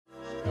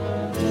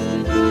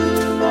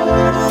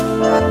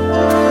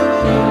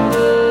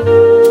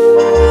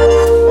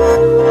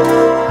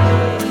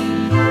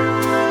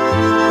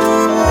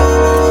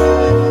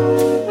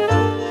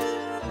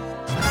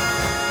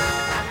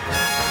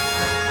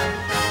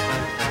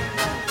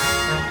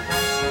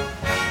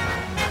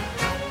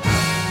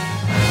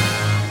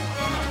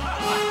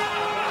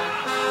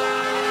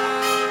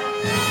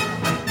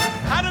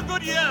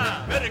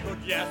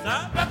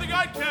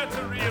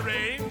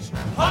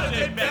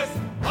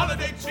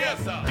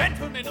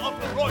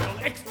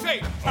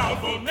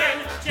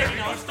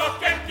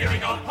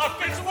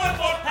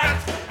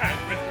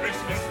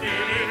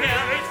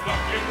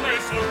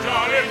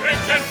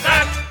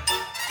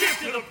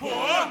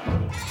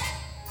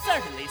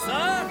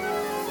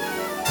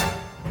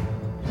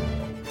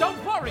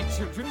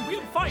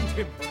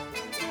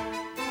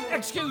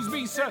Excuse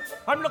me, sir.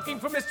 I'm looking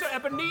for Mr.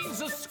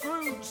 Ebenezer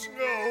Scrooge.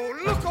 No,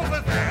 look over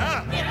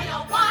there. Here are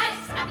your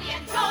wives, happy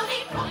and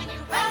jolly, calling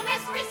you well,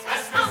 Miss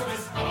Christmas house.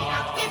 Giving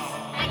out gifts,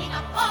 hanging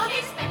up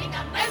parties, spending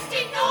a most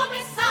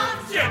enormous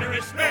sums.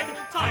 Generous men,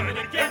 time and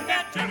again,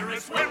 they're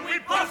generous when we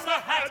pass the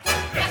hat.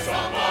 Yes,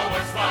 I'm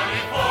always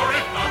smiling for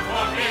it, not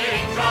for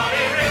being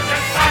jolly, rich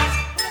and fat.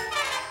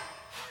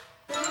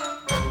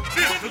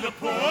 This to the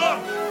poor.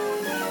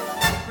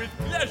 With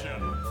pleasure.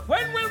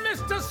 When will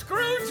Mr.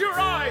 Scrooge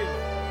arrive?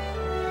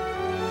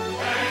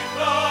 Thank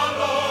the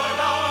Lord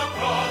our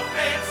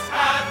prophets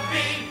have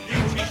been.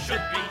 You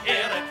should be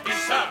here at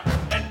this, sir,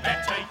 and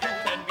better you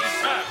than me,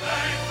 sir.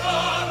 Thank the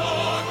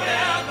Lord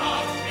we're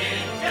not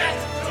in debt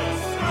to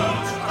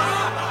Scrooge.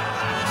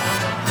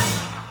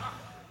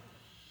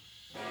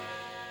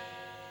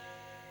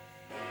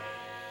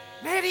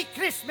 Merry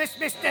Christmas,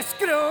 Mr.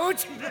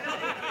 Scrooge.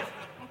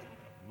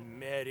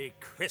 Merry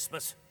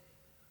Christmas.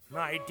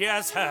 My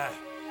dear sir,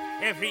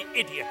 every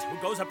idiot who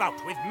goes about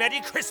with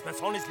Merry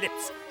Christmas on his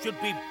lips should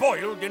be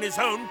boiled in his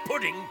own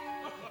pudding.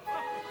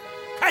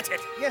 Catch it!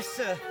 Yes,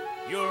 sir.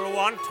 You'll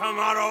want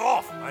tomorrow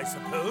off, I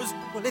suppose.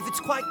 Well, if it's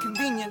quite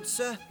convenient,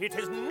 sir. It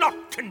is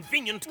not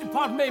convenient.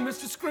 Pardon me,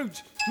 Mr.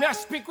 Scrooge. May I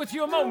speak with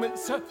you a moment,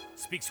 sir?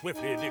 Speak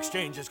swiftly, the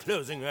exchange is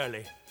closing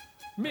early.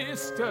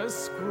 Mr.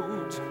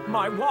 Scrooge,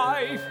 my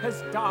wife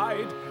has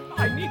died.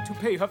 I need to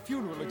pay her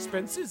funeral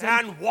expenses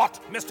And what,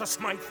 Mr.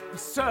 Smythe?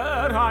 Sir,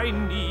 I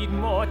need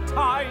more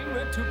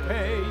time to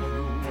pay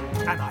you.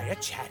 Am I a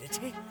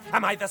charity?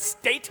 Am I the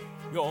state?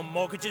 Your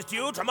mortgage is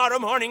due tomorrow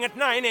morning at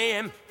 9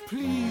 a.m.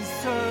 Please,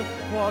 sir,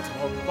 what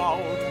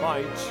about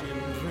my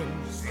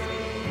children?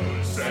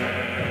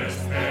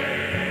 Says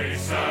they,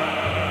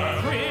 sir.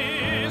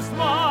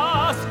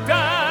 Christmas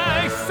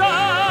Day,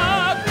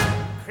 sir!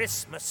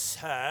 Christmas,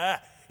 sir,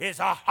 is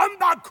a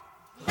humbug!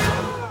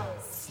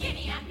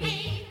 Skinny and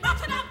mean,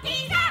 rotten up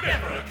geezer.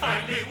 Never a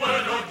kindly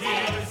word or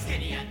deed.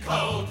 Skinny and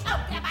cold.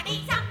 Oh, never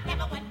needs up,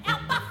 never would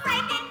help a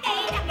friend in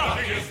need.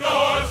 Nothing is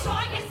yours.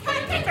 Drawing his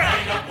curtains.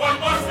 Hang up one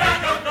more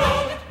stack of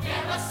gold.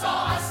 Never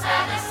saw a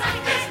sadder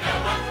sight. There's no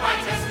one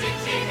quite as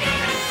stingy,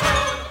 mean and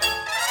cold.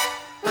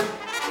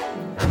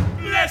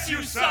 Bless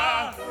you,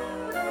 sir.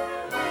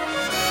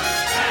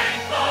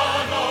 Thank the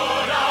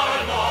Lord our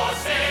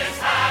losses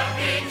have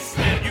been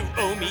spent. You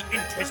owe me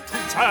interest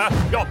too, sir.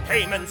 Your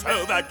payment's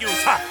overdue,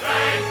 sir.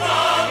 Thank the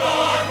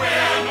Lord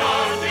we're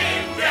not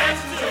in debt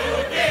to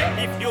him.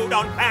 If you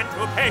don't plan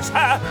to pay,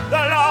 sir,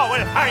 the law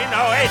will find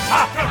a way,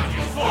 sir. Counting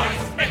his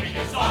voice, making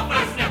his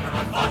offers, never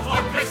a thought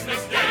for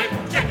Christmas Day.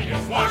 Checking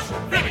his watch,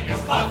 filling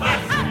his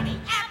coffers. How did he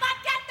ever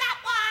get that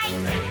way?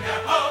 Taking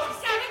their homes,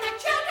 Scaring the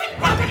children.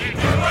 how could he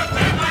do a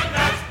thing like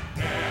that?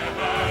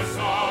 Never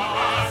saw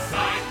a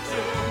sight to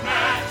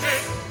match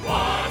it.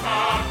 What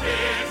a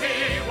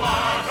pity,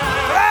 what a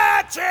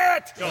Catch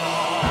it!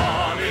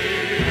 jolly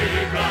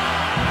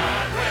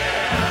glad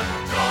we're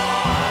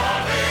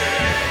jolly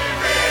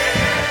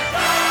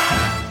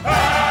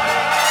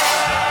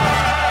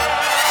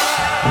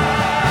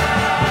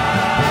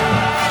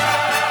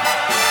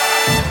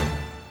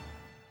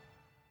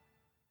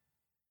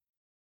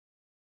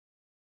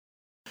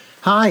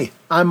Hi,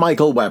 I'm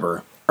Michael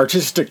Weber,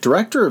 Artistic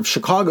Director of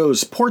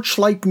Chicago's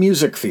Porchlight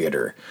Music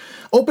Theater,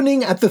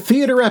 opening at the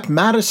theater at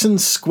Madison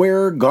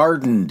Square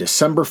Garden,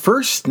 December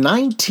 1st,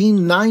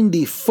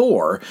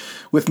 1994,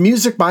 with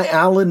music by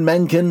Alan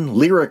Menken,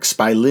 lyrics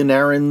by Lynn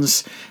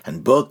Ahrens,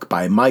 and book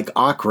by Mike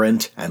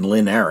Ockrent and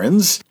Lynn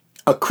Ahrens.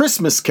 A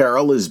Christmas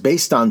Carol is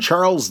based on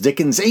Charles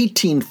Dickens'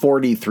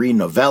 1843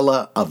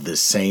 novella of the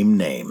same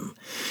name.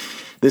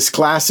 This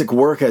classic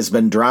work has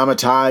been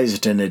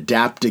dramatized and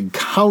adapted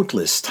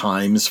countless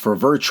times for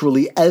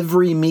virtually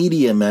every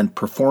medium and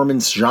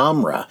performance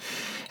genre,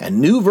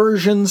 and new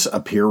versions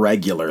appear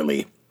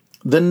regularly.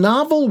 The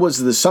novel was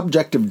the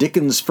subject of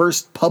Dickens'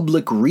 first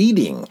public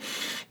reading,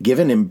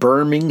 given in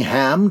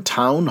Birmingham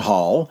Town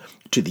Hall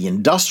to the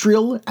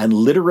Industrial and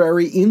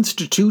Literary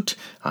Institute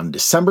on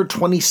December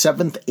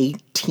 27,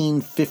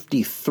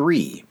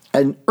 1853.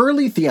 An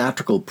early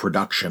theatrical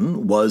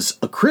production was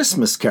A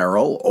Christmas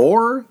Carol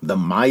or The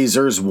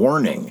Miser's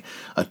Warning,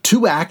 a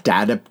two-act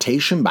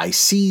adaptation by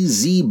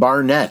C.Z.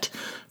 Barnett,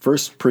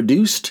 first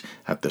produced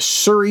at the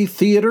Surrey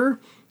Theatre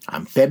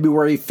On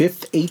February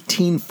 5th,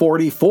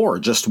 1844,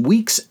 just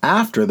weeks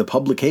after the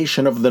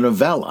publication of the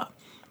novella.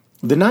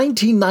 The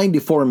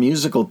 1994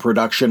 musical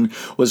production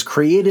was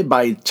created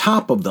by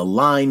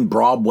top-of-the-line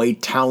Broadway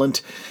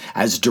talent,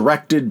 as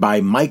directed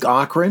by Mike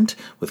Ockrent,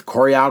 with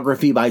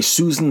choreography by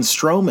Susan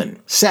Stroman,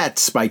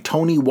 sets by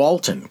Tony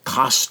Walton,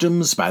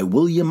 costumes by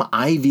William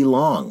Ivy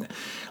Long,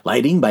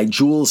 lighting by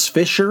Jules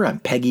Fisher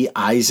and Peggy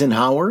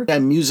Eisenhower,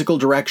 and musical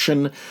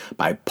direction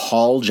by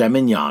Paul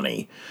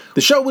Gemignani. The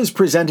show was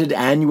presented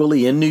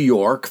annually in New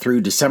York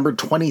through December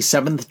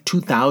 27,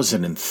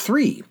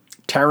 2003.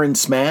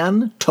 Terrence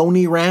Mann,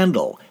 Tony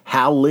Randall,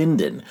 Hal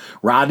Linden,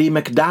 Roddy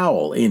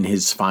McDowell in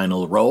his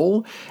final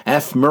role,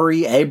 F.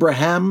 Murray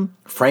Abraham,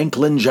 Frank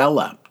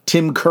Langella,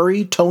 Tim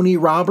Curry, Tony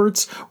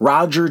Roberts,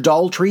 Roger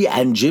Daltrey,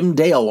 and Jim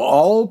Dale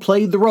all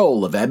played the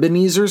role of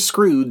Ebenezer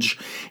Scrooge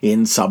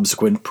in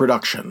subsequent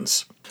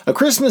productions. A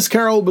Christmas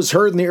Carol was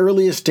heard in the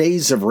earliest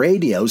days of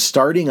radio,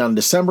 starting on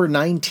December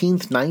 19,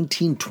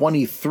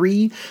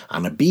 1923,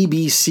 on a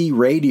BBC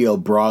radio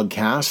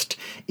broadcast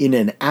in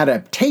an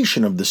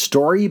adaptation of the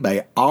story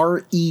by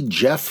R.E.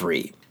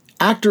 Jeffrey.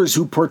 Actors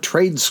who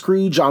portrayed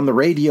Scrooge on the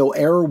radio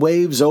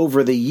airwaves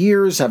over the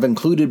years have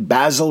included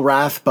Basil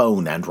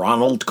Rathbone and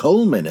Ronald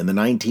Colman in the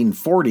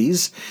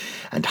 1940s,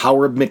 and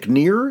Howard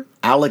McNear,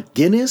 Alec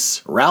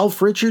Guinness,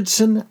 Ralph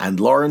Richardson,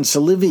 and Laurence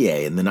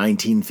Olivier in the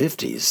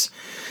 1950s.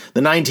 The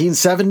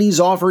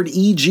 1970s offered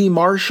E.G.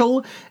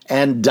 Marshall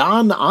and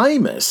Don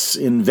Imus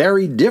in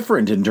very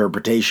different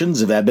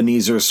interpretations of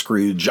Ebenezer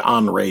Scrooge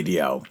on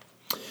radio.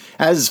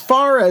 As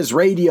far as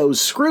radio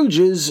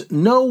Scrooges,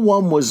 no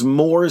one was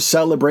more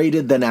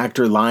celebrated than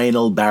actor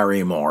Lionel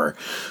Barrymore,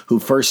 who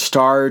first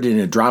starred in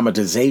a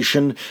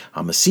dramatization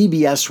on the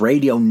CBS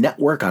radio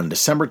network on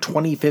December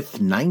 25,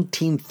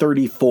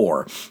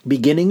 1934.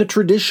 Beginning a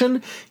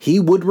tradition he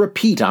would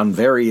repeat on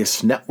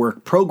various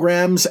network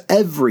programs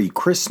every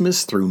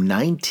Christmas through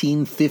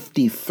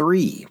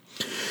 1953.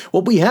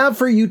 What we have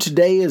for you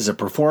today is a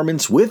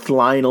performance with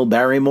Lionel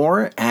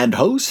Barrymore and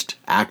host,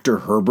 actor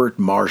Herbert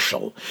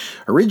Marshall.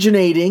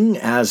 Originating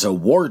as a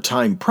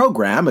wartime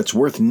program, it's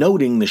worth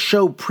noting the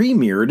show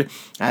premiered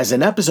as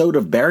an episode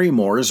of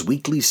Barrymore's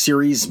weekly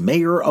series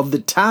Mayor of the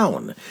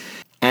Town,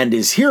 and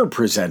is here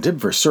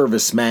presented for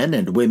servicemen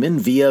and women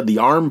via the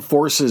Armed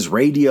Forces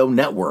Radio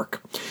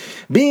Network.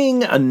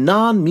 Being a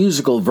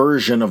non-musical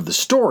version of the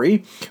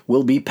story,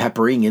 we'll be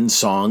peppering in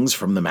songs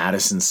from the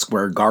Madison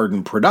Square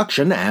Garden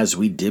production as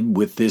we did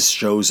with this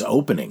show's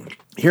opening.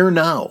 Here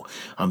now,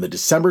 on the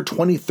December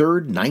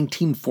 23rd,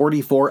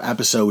 1944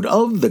 episode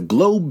of The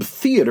Globe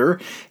Theatre,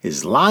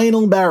 is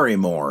Lionel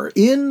Barrymore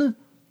in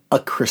A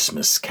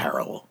Christmas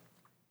Carol.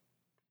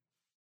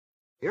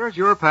 Here's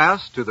your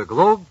pass to the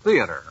Globe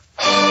Theatre.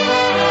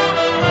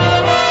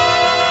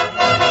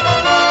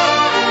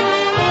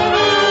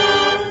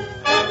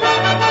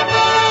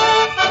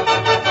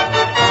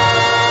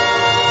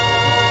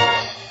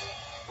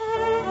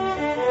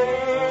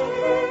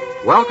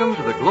 Welcome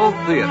to the Globe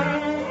Theatre,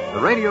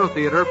 the radio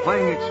theater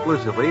playing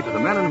exclusively to the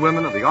men and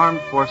women of the armed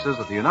forces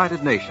of the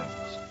United Nations.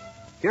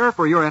 Here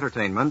for your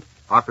entertainment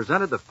are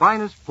presented the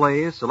finest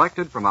plays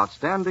selected from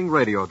outstanding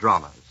radio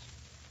dramas.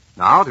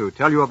 Now, to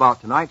tell you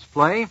about tonight's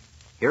play,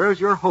 here is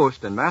your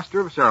host and master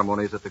of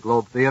ceremonies at the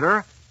Globe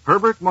Theater,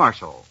 Herbert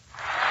Marshall.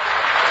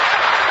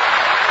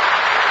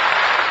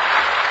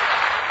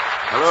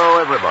 Hello,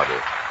 everybody.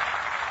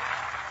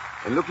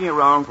 In looking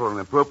around for an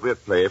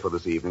appropriate play for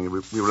this evening,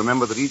 we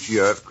remember that each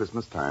year at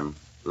Christmas time,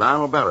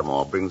 Lionel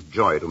Barrymore brings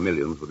joy to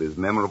millions with his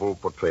memorable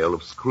portrayal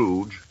of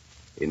Scrooge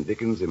in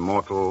Dickens'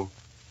 immortal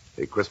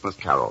A Christmas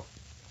Carol.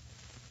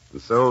 And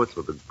so it's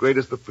with the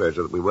greatest of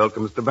pleasure that we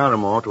welcome Mr.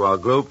 Barrymore to our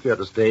Globe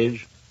Theatre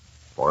stage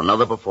for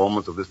another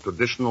performance of this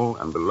traditional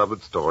and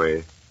beloved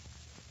story,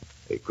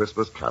 A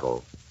Christmas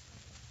Carol,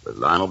 with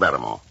Lionel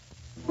Barrymore.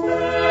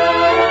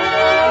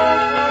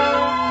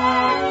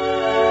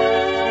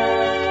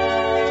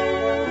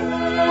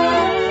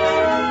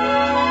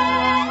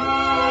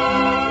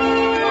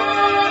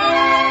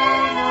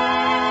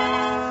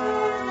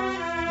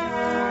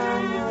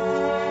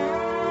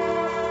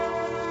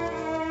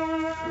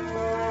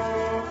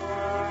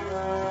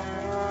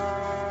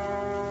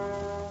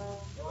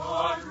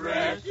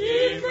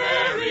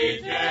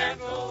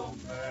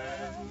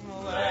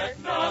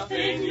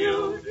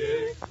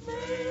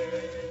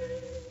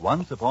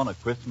 Once upon a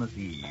Christmas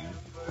Eve,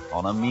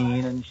 on a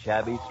mean and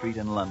shabby street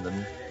in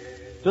London,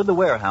 stood the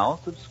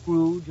warehouse of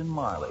Scrooge and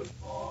Marley.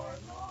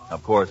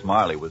 Of course,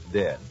 Marley was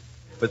dead,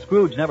 but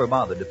Scrooge never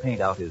bothered to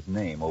paint out his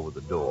name over the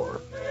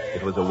door.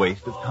 It was a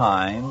waste of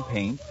time,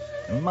 paint,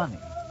 and money.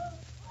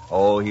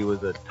 Oh, he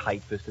was a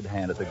tight-fisted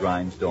hand at the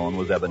grindstone,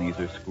 was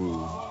Ebenezer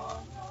Scrooge.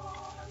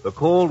 The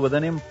cold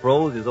within him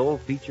froze his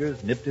old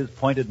features, nipped his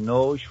pointed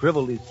nose,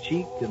 shriveled his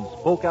cheek, and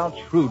spoke out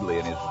shrewdly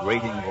in his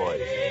grating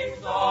voice.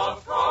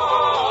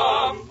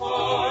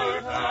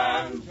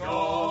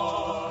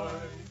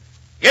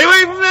 Get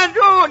away from that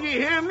door, do you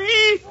hear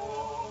me?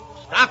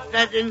 Stop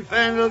that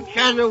infernal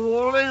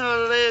caterwauling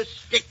or they'll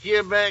stick to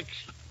your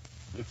backs.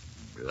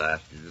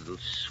 Blasted little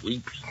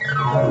sweeps.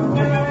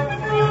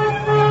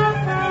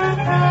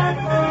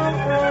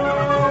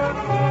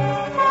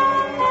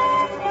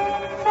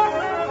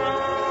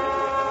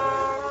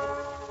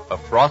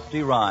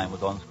 frosty rime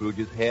was on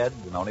Scrooge's head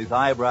and on his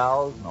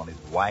eyebrows and on his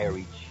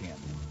wiry chin.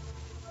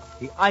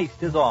 He iced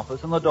his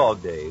office in the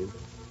dog days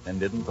and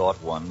didn't thought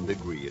 1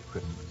 degree at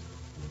Christmas.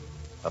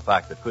 A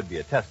fact that could be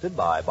attested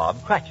by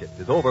Bob Cratchit,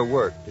 his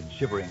overworked and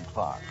shivering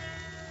clerk.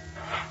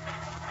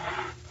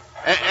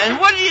 And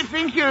what do you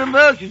think you're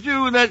about to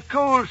do with that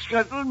coal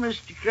scuttle,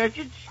 Mr.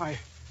 Cratchit?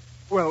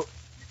 Well,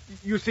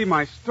 you see,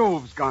 my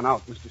stove's gone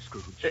out, Mr.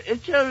 Scrooge.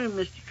 Tell me,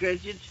 Mr.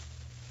 Cratchit,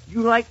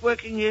 you like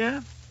working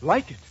here?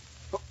 Like it?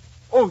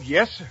 Oh,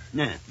 yes, sir.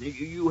 Now,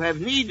 you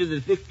have need of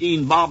the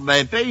 15 bob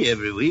I pay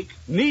every week.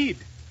 Need?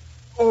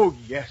 Oh,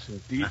 yes,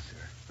 indeed,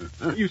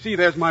 sir. You see,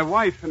 there's my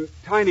wife and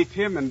Tiny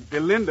Tim and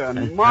Belinda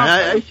and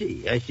Martha. I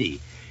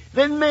see.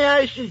 Then may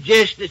I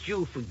suggest that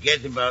you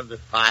forget about the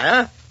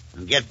fire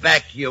and get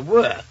back to your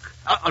work?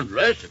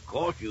 Unless, of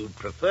course, you'd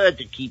prefer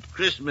to keep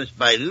Christmas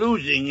by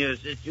losing your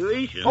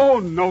situation. Oh,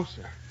 no,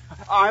 sir.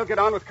 I'll get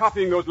on with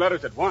copying those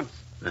letters at once.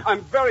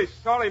 I'm very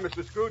sorry,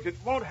 Mr. Scrooge. It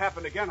won't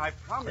happen again, I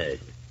promise.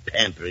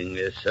 Pampering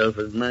yourself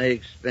at my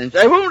expense.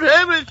 I won't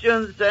have it, you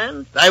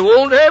understand? I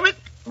won't have it.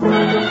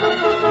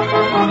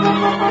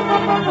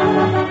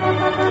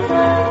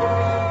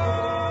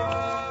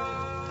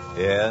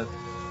 Yes,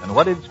 and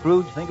what did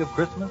Scrooge think of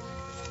Christmas?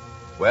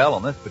 Well,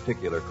 on this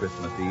particular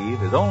Christmas Eve,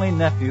 his only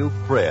nephew,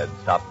 Fred,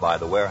 stopped by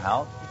the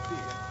warehouse to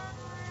see him.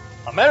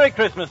 A Merry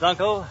Christmas,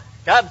 Uncle.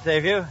 God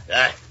save you.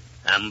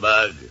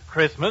 Humbug.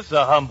 Christmas,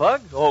 a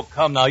humbug? Oh,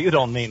 come now, you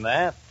don't mean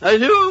that. I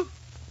do.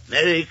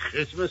 Merry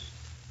Christmas.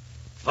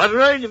 What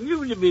right have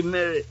you to be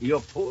merry? You're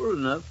poor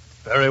enough.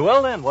 Very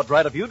well, then. What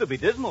right have you to be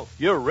dismal?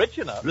 You're rich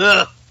enough.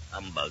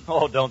 Humbug.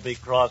 Oh, don't be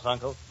cross,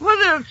 Uncle.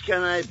 What else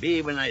can I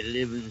be when I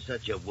live in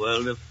such a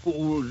world of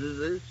fools as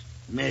this?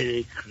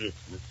 Merry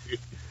Christmas.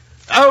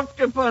 Out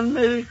upon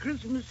Merry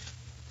Christmas.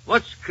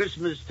 What's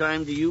Christmas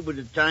time to you but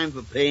a time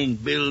for paying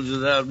bills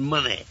without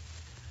money?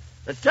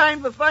 A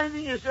time for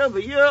finding yourself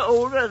a year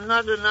older and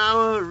not an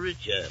hour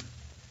richer.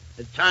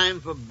 A time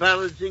for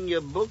balancing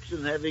your books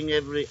and having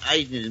every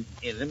item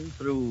in them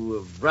through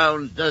a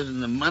round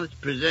dozen a month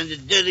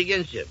presented dead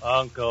against you.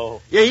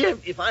 Uncle. Yeah.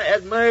 If I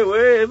had my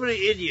way,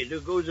 every idiot who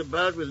goes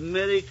about with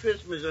Merry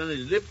Christmas on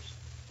his lips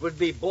would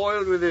be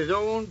boiled with his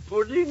own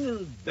pudding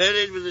and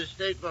buried with a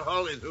stake of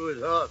holly through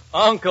his heart.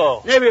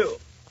 Uncle. Nephew,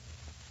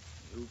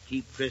 you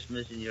keep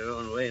Christmas in your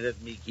own way,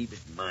 let me keep it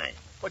mine.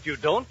 But you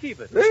don't keep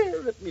it.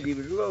 Well, let me leave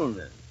it alone,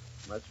 then.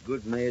 Much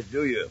good may it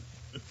do you.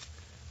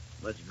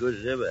 Much good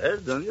it ever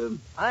has done you.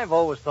 I've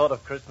always thought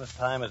of Christmas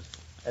time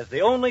as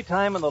the only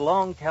time in the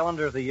long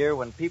calendar of the year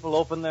when people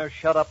open their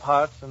shut-up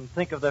hearts and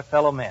think of their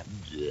fellow men.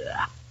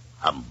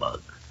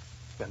 Humbug.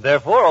 And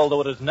therefore,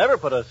 although it has never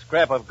put a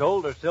scrap of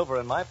gold or silver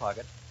in my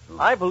pocket,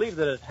 I believe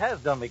that it has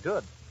done me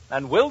good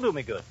and will do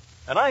me good.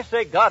 And I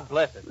say God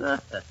bless it.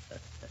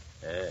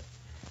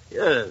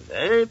 You're a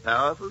very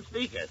powerful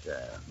speaker,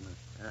 sir.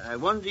 I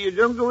wonder you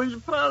don't go into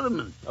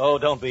Parliament. Oh,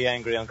 don't be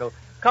angry, Uncle.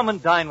 Come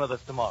and dine with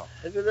us tomorrow.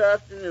 Good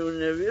afternoon,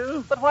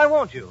 nephew. But why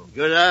won't you?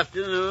 Good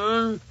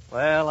afternoon.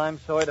 Well, I'm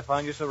sorry to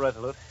find you so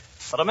resolute.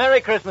 But a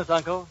Merry Christmas,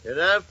 Uncle. Good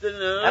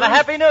afternoon. And a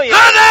Happy New Year.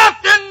 Good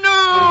afternoon!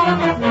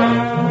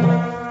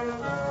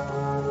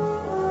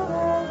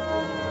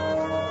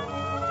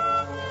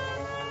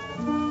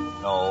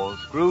 No,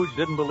 Scrooge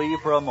didn't believe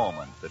for a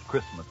moment that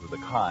Christmas was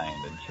a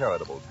kind and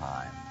charitable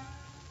time.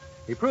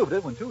 He proved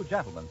it when 2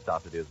 gentlemen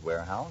stopped at his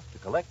warehouse to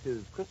collect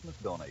his Christmas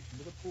donation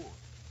to the poor.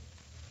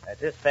 At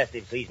this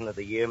festive season of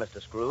the year, Mr.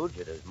 Scrooge,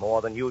 it is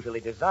more than usually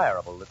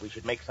desirable that we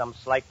should make some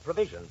slight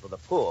provision for the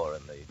poor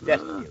and the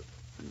destitute.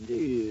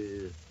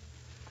 Indeed.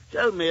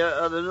 Tell me,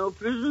 are there no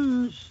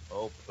prisons?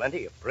 Oh,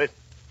 plenty of prisons.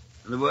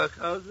 And the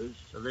workhouses?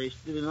 Are they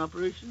still in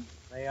operation?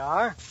 They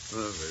are.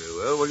 Oh, very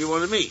well. What do you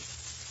want of me?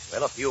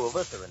 Well, a few of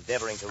us are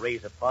endeavoring to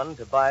raise a fund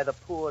to buy the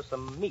poor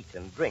some meat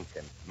and drink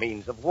and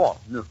means of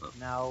warmth. No.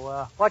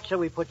 Now, what shall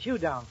we put you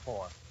down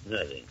for?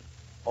 Nothing.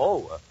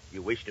 Oh,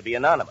 you wish to be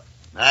anonymous.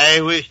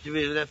 I wish to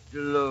be left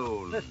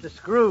alone. Mr.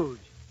 Scrooge.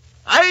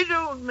 I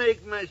don't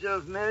make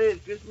myself merry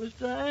at Christmas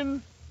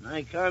time.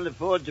 I can't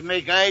afford to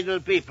make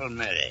idle people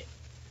merry.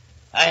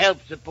 I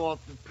help support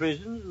the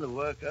prisons and the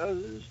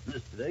workhouses.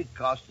 They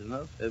cost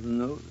enough, heaven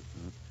knows.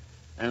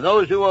 And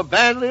those who are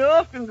badly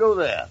off can go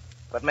there.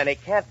 But many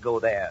can't go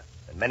there,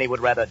 and many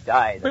would rather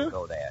die than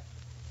go there.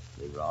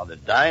 They'd rather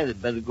die,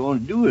 they'd better go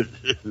and do it.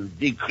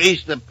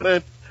 Decrease the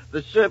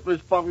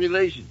surplus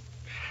population.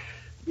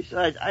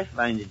 Besides, I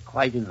find it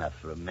quite enough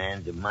for a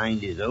man to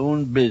mind his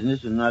own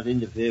business and not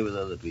interfere with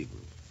other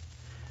people's.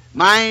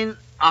 Mine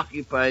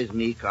occupies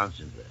me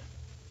constantly.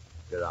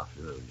 Good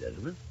afternoon,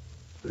 gentlemen.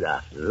 Good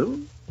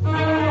afternoon.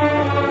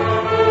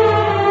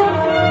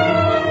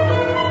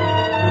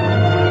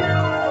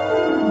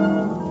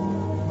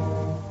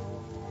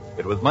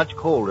 It was much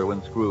colder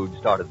when Scrooge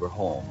started for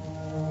home,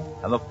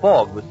 and the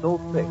fog was so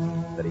thick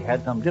that he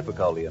had some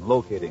difficulty in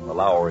locating the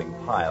lowering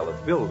pile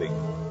of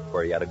buildings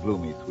where he had a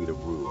gloomy suite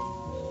of rooms.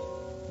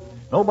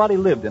 Nobody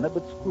lived in it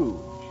but Scrooge.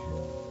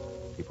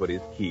 He put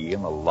his key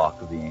in the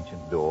lock of the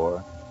ancient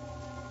door,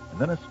 and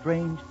then a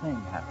strange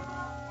thing happened.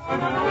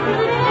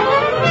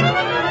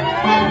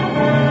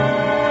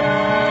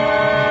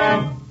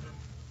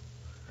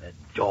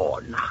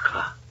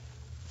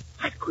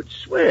 could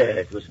swear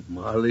it was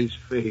Marley's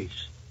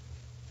face.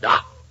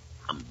 Ah,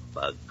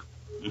 humbug.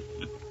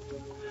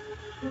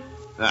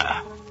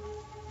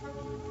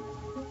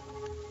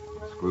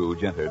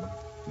 Scrooge entered,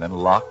 then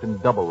locked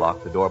and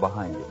double-locked the door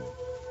behind him.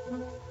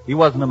 He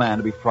wasn't a man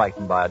to be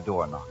frightened by a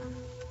door knocker.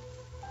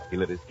 He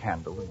lit his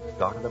candle and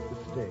started up the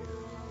stairs,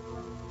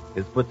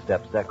 his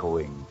footsteps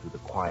echoing through the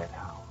quiet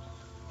house.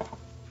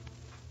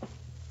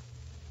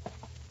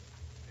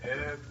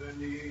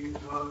 Ebenezer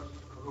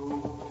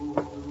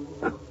Scrooge.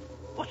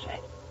 What's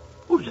that?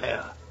 Who's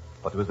there?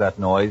 What was that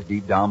noise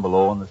deep down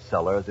below in the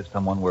cellar, as if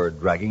someone were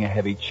dragging a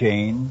heavy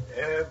chain?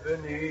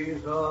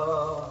 Ebenezer.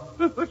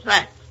 What's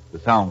that? The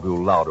sound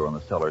grew louder on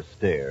the cellar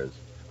stairs,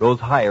 rose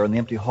higher in the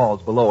empty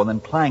halls below, and then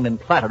clanged and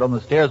clattered on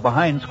the stairs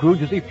behind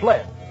Scrooge as he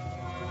fled.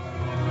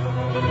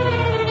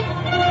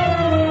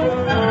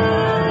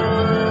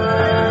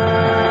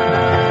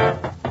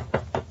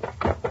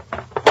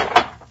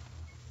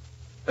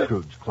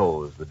 Scrooge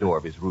closed the door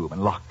of his room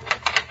and locked it.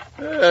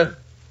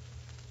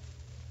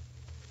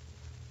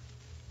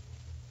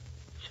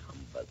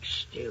 Humbug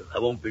still. I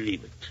won't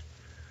believe it.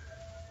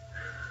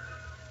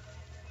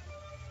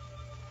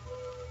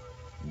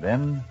 And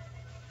then,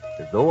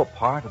 as though a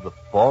part of the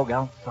fog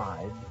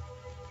outside,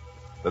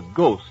 the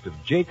ghost of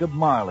Jacob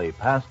Marley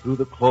passed through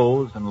the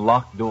closed and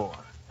locked door.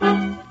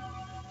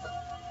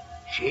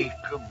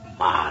 Jacob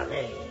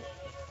Marley.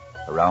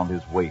 Around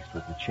his waist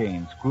was the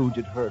chain Scrooge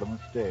had heard on the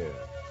stairs.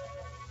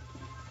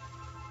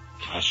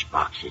 Cash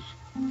boxes,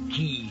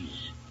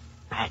 keys,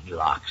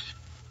 padlocks,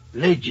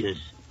 ledgers,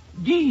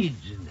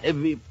 deeds, and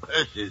heavy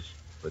purses.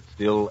 But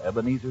still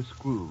Ebenezer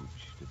Scrooge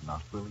did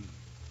not believe.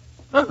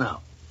 Oh,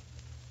 no.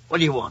 What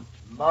do you want?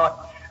 Much,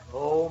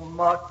 oh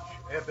much,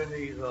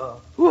 Ebenezer.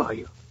 Who are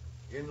you?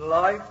 In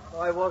life,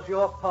 I was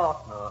your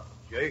partner,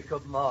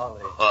 Jacob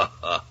Marley.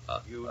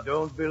 You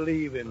don't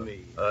believe in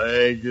me.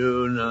 I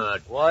do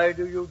not. Why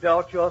do you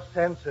doubt your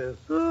senses?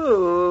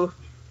 Oh,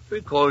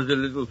 because the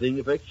little thing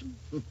affects him.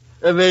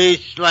 A very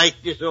slight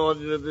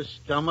disorder of the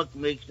stomach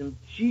makes him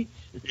cheat.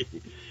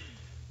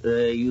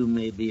 You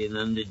may be an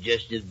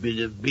undigested bit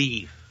of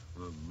beef,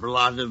 a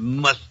blot of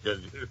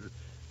mustard,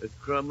 a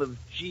crumb of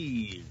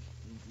cheese,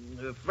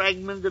 a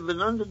fragment of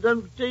an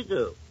underdone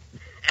potato.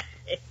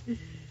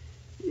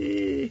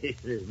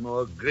 There's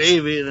more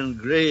gravy than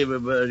grave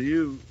about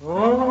you.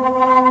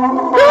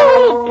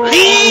 Oh,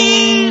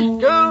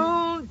 please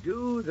don't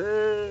do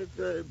that,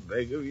 I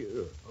beg of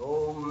you.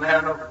 Oh,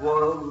 man of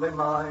worldly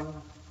mind,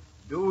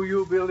 do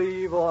you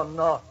believe or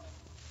not?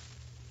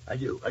 I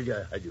do. If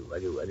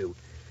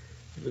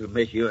it'll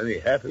make you any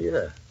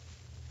happier.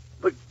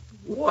 But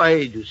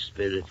why do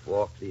spirits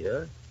walk the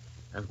earth?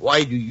 And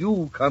why do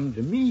you come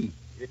to me?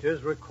 It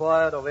is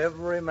required of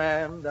every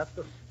man that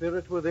the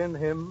spirit within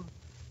him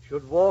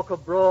should walk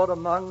abroad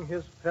among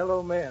his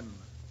fellow men.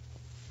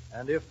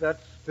 And if that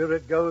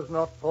spirit goes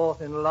not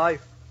forth in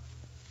life,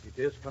 it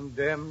is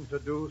condemned to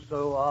do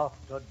so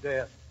after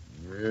death.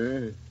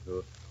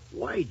 So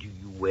why do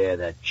you wear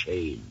that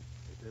chain?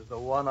 It is the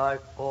one I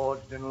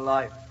forged in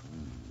life.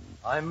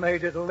 I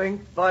made it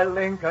link by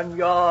link and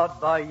yard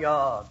by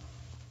yard.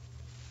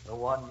 The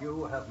one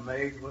you have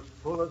made was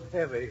full as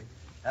heavy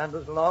and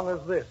as long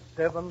as this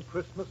 7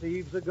 Christmas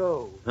Eves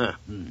ago.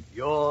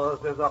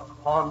 Yours is a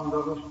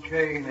ponderous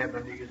chain,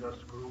 Ebenezer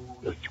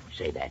Scrooge. Don't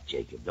say that,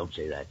 Jacob. Don't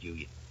say that.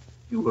 You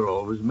were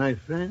always my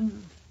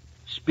friend.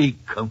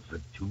 Speak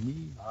comfort to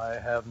me. I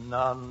have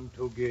none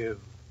to give.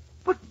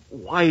 But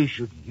why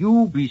should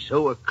you be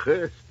so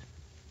accursed?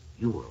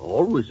 You were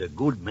always a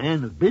good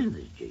man of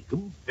business,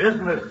 Jacob.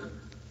 Business?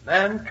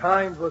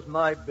 Mankind was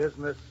my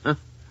business.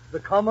 The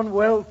common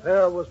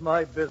welfare was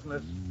my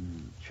business.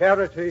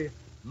 Charity,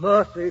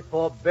 mercy,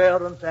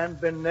 forbearance,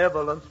 and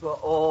benevolence were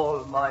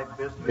all my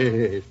business.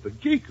 Yes, but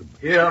Jacob...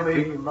 Hear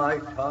me, my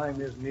time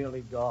is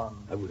nearly gone.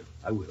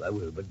 I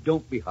will, but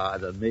don't be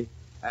hard on me.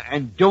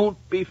 And don't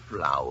be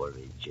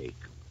flowery,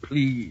 Jacob,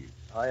 please.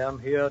 I am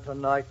here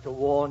tonight to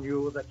warn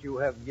you that you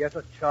have yet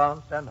a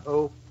chance and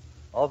hope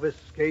of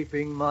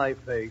escaping my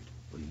fate.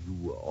 Well, you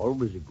were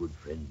always a good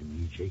friend to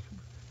me, Jacob.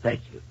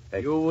 Thank you.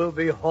 You will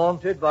be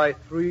haunted by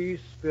 3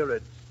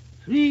 spirits.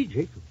 3,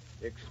 Jacob?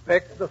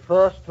 Expect the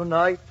first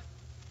tonight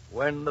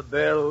when the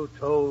bell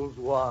tolls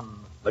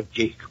 1. But,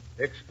 Jacob...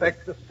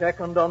 Expect the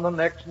second on the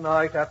next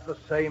night at the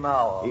same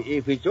hour.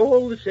 If it's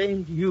all the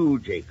same to you,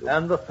 Jacob...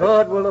 And the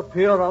third will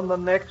appear on the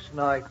next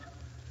night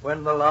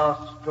when the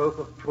last stroke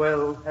of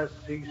 12 has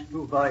ceased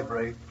to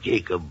vibrate.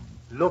 Jacob...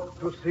 Look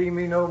to see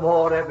me no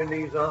more,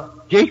 Ebenezer.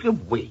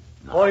 Jacob, wait.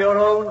 No. For your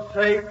own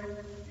sake,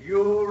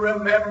 you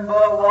remember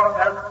what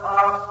has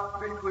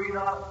passed between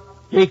us.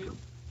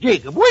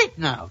 Jacob, wait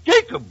now.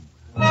 Jacob!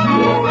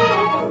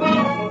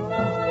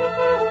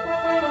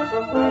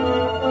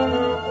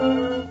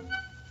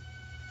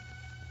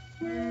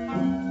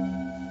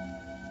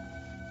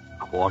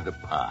 Quarter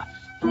past.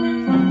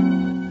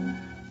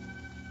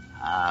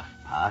 Half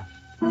past.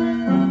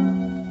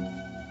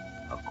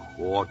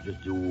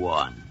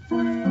 1:45.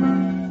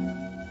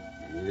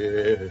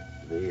 Yes,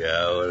 the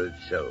hour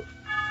itself.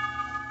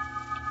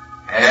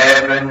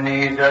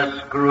 Ebenezer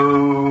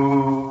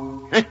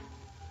Scrooge.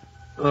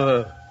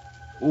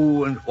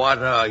 Who and what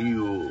are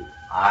you?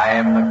 I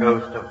am the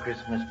ghost of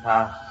Christmas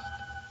past.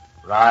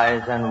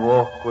 Rise and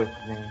walk with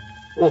me.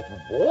 Oh,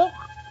 walk?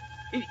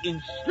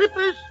 In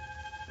slippers?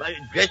 My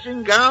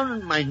dressing gown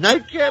and my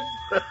nightcap?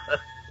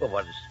 Well,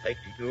 what a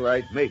spectacle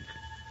I'd make.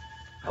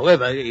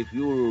 However, if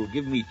you'll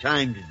give me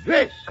time to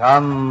dress...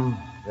 Come,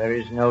 there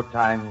is no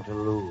time to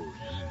lose.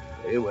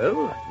 Very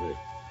well.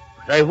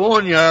 But I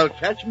warn you, I'll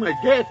catch my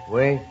death.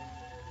 Wait,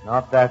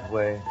 not that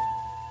way.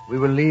 We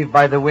will leave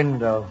by the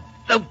window.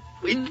 The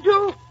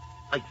window?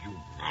 Are you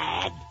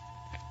mad?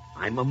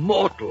 I'm a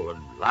mortal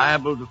and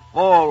liable to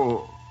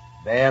fall.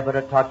 Bear but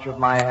a touch of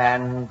my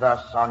hand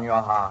thus on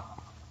your heart,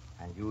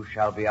 and you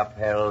shall be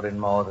upheld in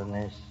more than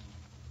this.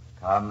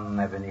 Come,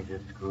 Ebenezer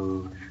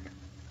Scrooge,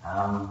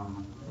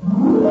 come.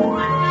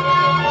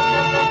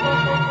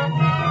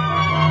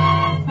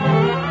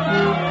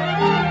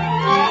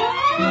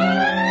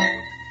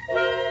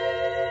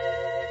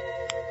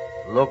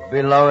 Look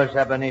below us,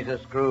 Ebenezer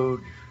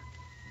Scrooge.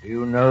 Do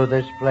you know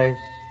this place?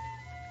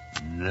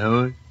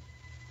 Know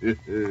it?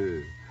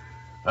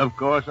 Of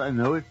course I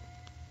know it.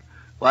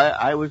 Why,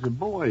 I was a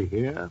boy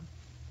here.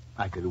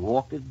 I could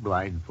walk it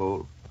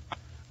blindfold.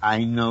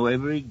 I know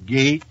every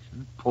gate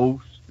and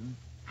post and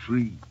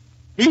tree.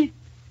 See?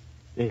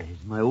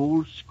 There's my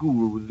old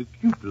school with the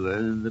cupola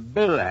and the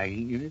bell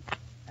hanging in it.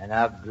 An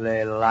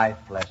ugly,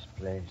 lifeless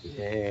place.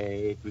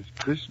 It was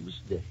Christmas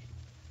Day.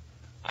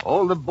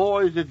 All the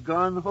boys had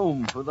gone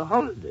home for the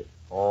holiday.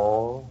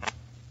 Oh?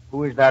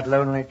 Who is that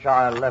lonely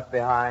child left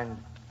behind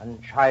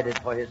and chided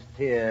for his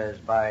tears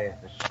by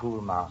the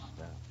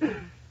schoolmaster?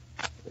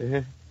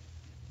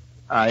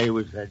 I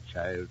was that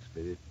child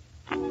spirit.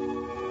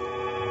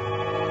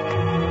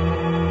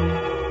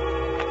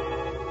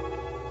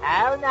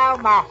 How now,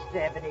 Master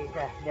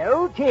Ebenezer.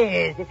 No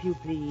tears, if you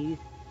please.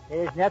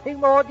 There's nothing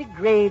more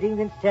degrading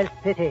than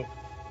self-pity.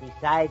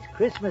 Besides,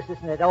 Christmas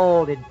isn't at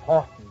all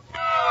important.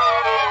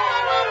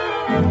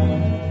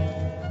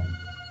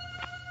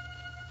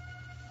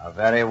 A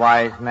very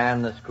wise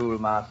man, the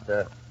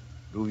schoolmaster.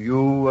 Do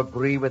you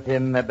agree with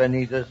him,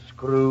 Ebenezer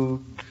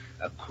Scrooge?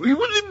 Agree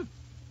with him?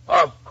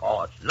 Of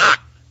course not.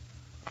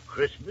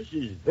 Christmas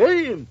is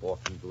very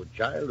important to a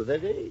child of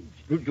that age.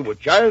 To a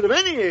child of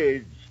any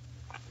age.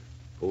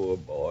 Poor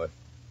boy.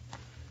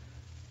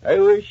 I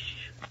wish...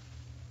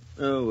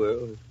 Oh,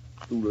 well,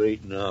 it's too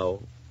late now.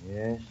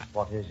 Yes,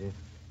 what is it?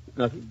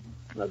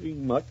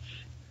 Nothing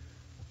much.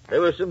 There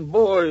were some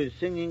boys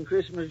singing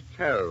Christmas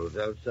carols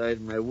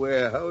outside my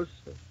warehouse.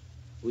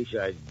 Wish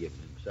I'd given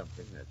them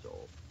something, that's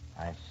all.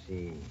 I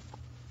see.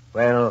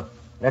 Well,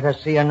 let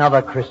us see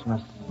another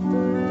Christmas.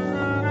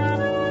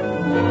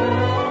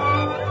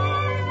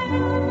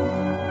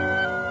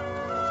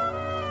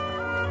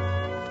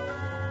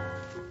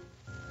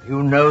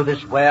 You know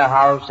this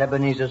warehouse,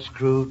 Ebenezer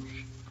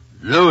Scrooge?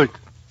 Know it?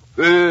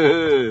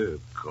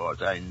 Of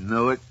course I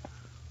know it.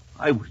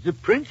 I was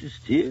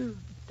apprenticed here.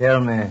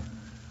 Tell me,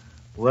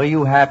 were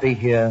you happy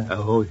here?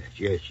 Oh,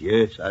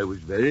 yes, I was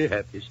very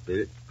happy,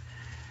 Spirit.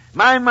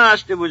 My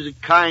master was a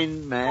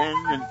kind man,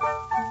 and...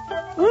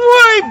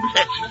 Why,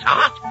 bless his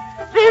heart!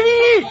 There he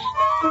is!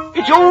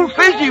 It's old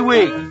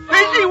Fezziwig!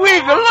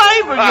 Fezziwig,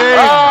 alive again!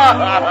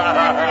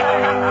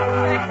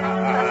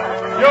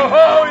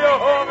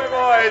 Yo-ho, me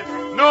boys!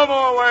 No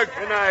more work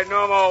tonight,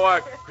 no more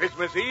work.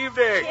 Christmas Eve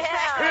day.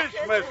 Yeah.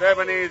 Christmas,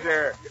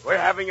 Ebenezer. We're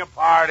having a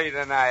party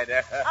tonight.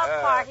 A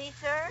party,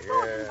 sir?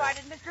 Who's Yeah.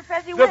 invited Mr.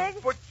 Fezziwig?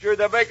 The butcher,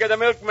 the baker, the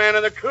milkman,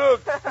 and the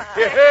cook.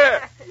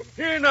 Yeah.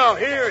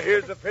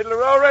 Here's the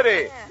fiddler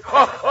already.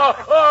 Ho, ho,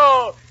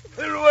 ho!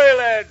 Clear away,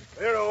 lads,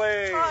 clear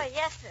away. Oh,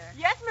 yes, sir.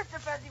 Yes, Mr.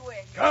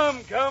 Fezziwig.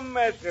 Come,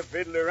 Master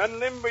Fiddler,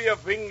 unlimber your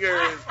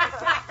fingers.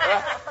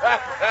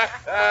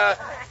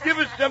 Give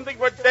us something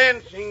for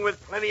dancing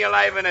with plenty of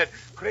life in it.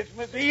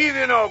 Christmas Eve,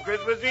 you know,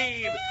 Christmas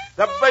Eve.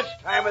 The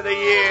best time of the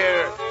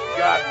year.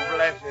 God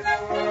bless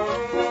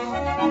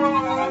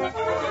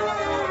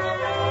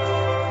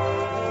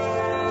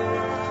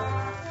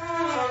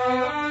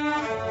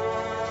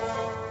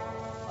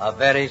A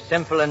very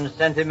simple and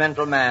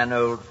sentimental man,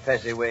 old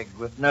Fezziwig,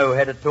 with no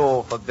head at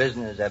all for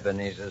business,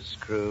 Ebenezer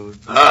Scrooge.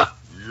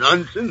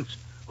 Nonsense.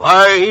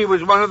 Why, he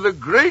was one of the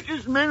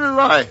greatest men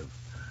alive.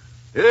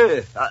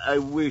 Yes, I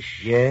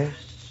wish... Yes?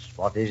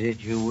 What is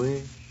it you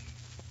wish?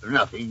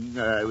 Nothing.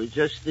 I was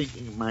just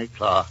thinking of my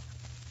clerk,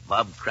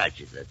 Bob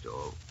Cratchit, that's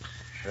all.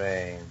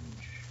 Strange.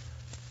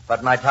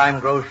 But my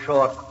time grows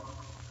short.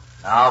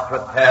 Now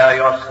prepare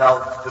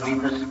yourself to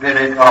meet the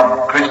spirit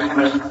of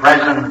Christmas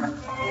present.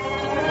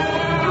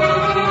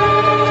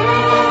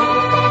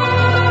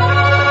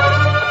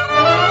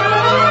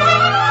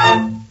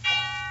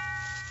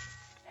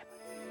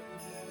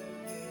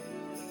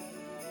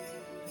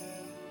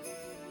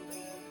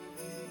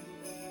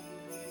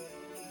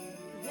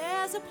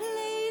 There's a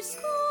place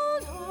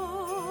called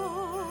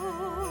home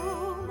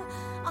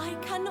I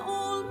can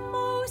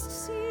almost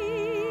see,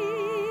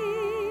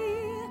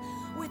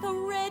 with a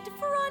red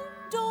front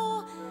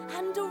door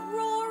and a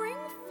roaring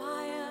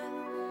fire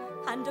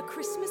and a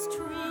Christmas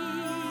tree.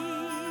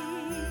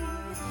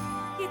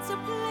 It's a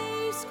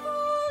place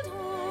called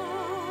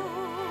home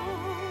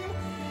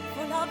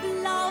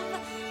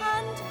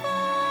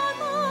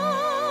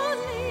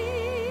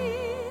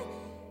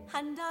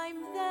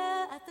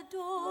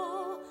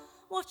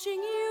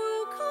watching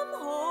you come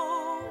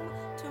home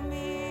to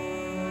me.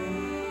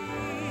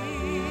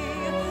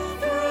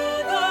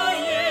 Through the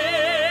years,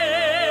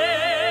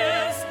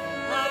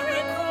 I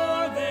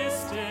recall this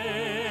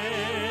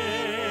day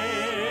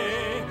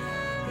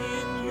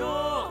in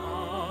your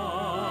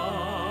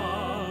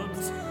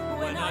arms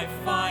when I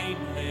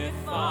finally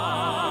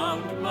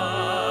found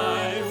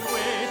my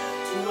way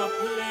to a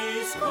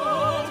place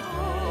called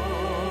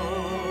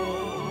home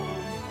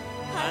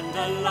and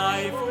a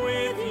life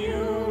with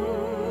you.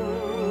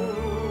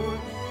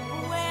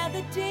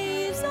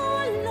 Days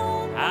are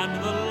long,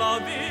 and the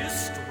love is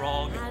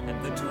strong, and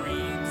the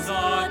dreams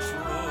are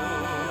true.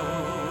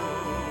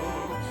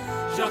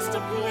 Just a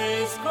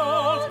place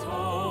called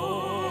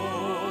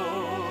home,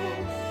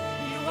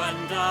 you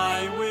and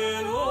I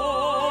will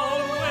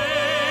always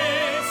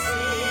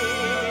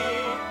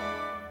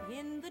see.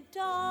 In the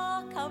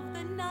dark of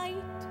the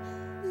night,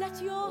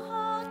 let your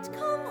heart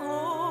come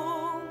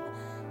home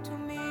to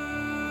me.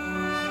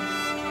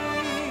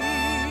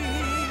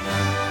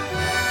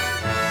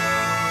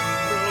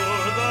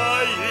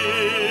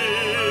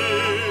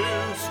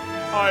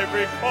 I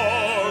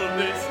recall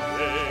this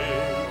day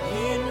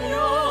in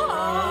your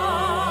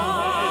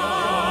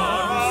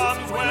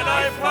arms when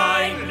I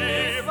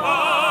finally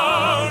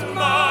found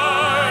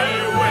my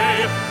way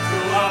to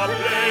a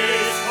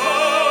place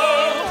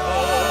called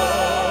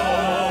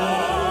home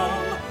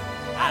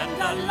and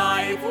a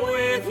life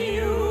with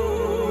you,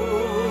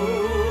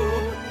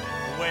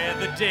 where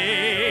the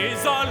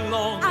days are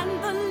long and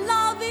the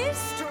love is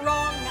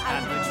strong,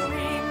 and the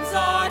dreams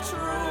are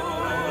true.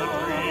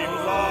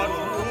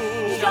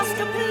 Just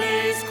a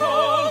place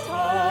called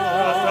home.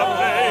 Just a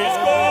place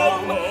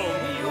called home.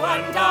 You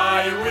and I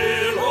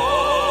will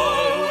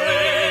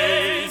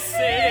always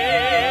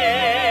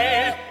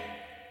say.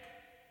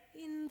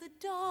 In the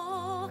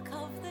dark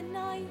of the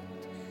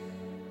night,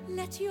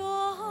 let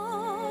your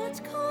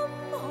heart come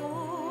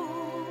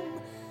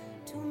home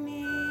to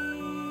me.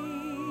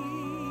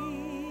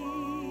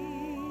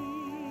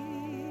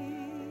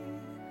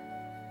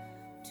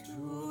 To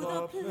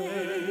the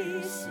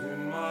place in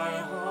my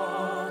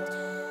heart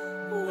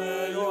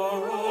where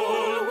you're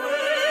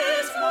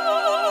always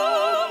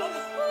home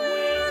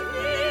with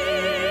me.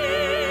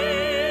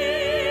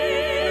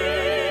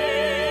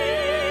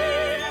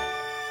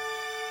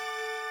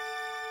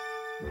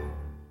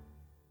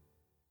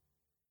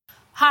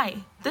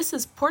 Hi, this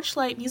is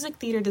Porchlight Music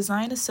Theater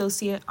Design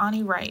Associate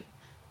Ani Wright.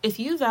 If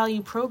you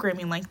value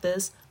programming like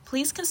this,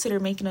 please consider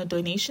making a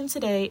donation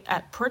today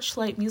at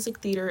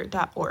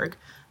porchlightmusictheater.org.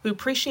 We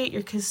appreciate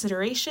your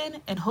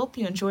consideration and hope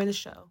you enjoy the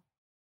show.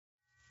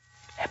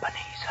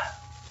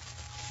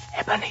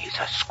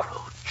 Ebenezer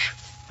Scrooge.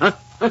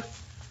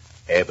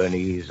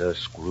 Ebenezer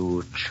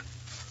Scrooge.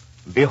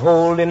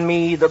 Behold in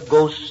me the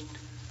ghost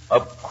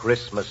of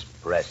Christmas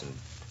present.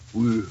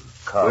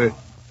 Come.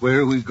 Where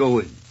are we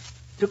going?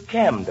 To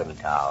Camden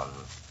Town.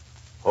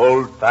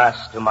 Hold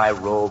fast to my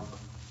robe.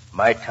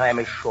 My time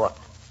is short,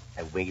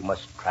 and we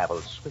must travel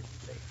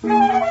swiftly.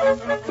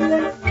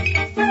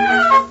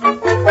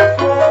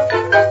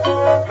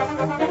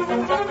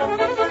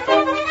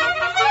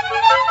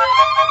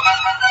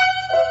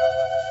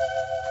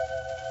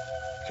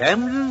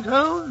 Camden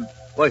Town?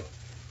 Why,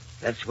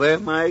 that's where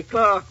my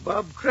clerk,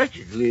 Bob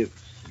Cratchit,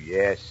 lives.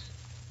 Yes,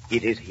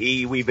 it is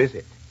he we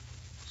visit.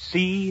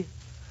 See,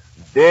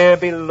 there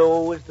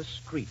below is the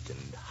street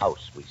and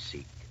house we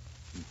seek.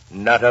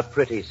 Not a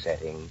pretty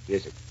setting,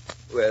 is it?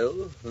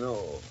 Well,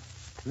 no.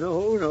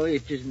 No,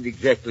 it isn't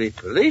exactly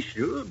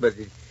palatial, but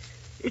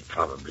it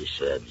probably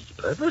serves its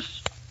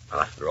purpose.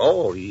 After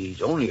all,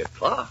 he's only a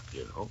clerk,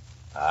 you know.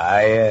 Ah,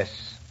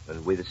 yes.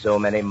 And with so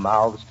many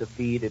mouths to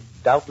feed, it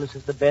doubtless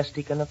is the best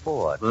he can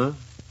afford. Huh?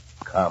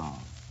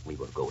 Come, we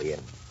will go in.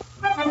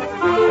 We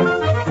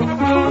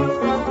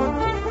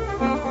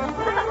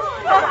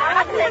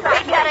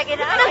gotta get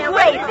out of here.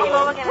 Great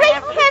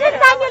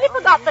heavens, I nearly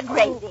forgot the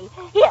gravy.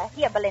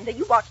 Here, Belinda,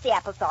 you watch the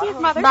applesauce. Yes,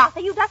 Mother.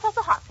 Martha, you dust off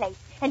the hot plate.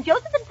 And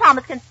Joseph and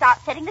Thomas can start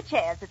setting the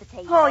chairs at the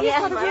table. Oh,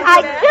 yes, Mother.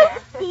 I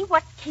just see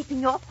what's keeping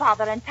your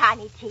father and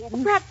Tiny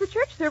Tim. Perhaps the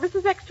church service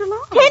is extra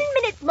long. 10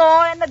 minutes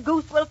more and the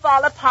goose will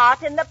fall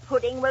apart and the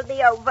pudding will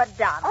be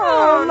overdone.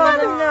 Oh,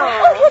 Mother,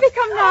 no. Oh, here they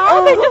come now.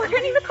 Oh. They're just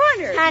turning the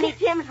corner. Tiny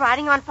Tim's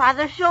riding on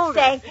Father's shoulder.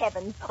 Thank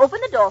heavens.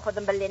 Open the door for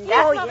them, Belinda.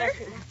 Yes, Mother.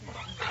 Yes.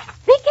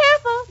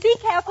 Be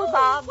careful,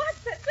 Bob. What's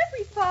that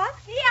slippery spot?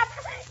 Giddy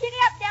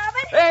up,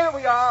 Delvin. There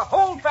we are.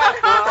 Hold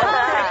fast now.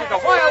 This is a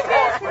wild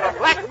horse with a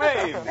black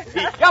mane.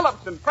 He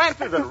gallops and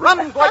prances and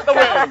runs like the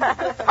wind.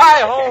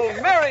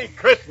 Hi-ho. Merry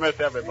Christmas,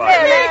 everybody.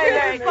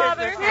 Merry Christmas,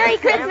 Father. Merry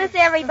Christmas,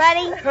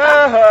 everybody.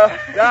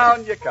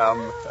 Down you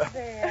come.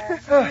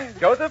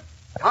 Joseph,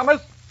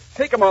 Thomas,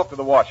 take them off to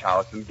the wash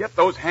house and get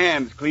those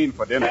hands clean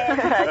for dinner.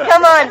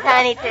 Come on,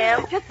 Tiny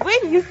Tim. Just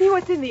wait till you see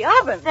what's in the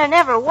oven. There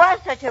never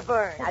was such a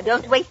burn. Now,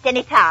 don't waste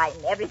any time.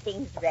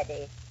 Everything's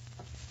ready.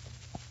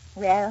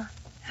 Well,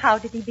 how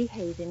did he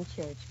behave in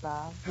church,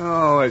 Bob?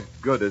 Oh, as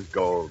good as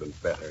gold and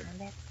better. Well,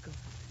 that's good.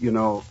 You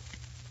know,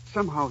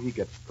 somehow he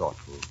gets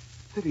thoughtful,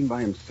 sitting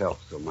by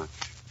himself so much,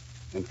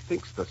 and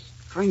thinks the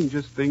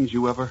strangest things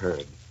you ever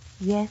heard.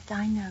 Yes,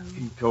 I know.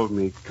 He told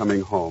me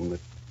coming home that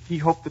he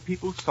hoped the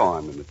people saw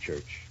him in the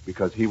church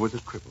because he was a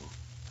cripple.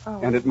 Oh.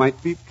 And it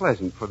might be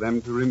pleasant for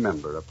them to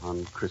remember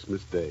upon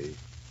Christmas Day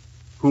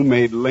who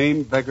made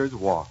lame beggars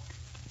walk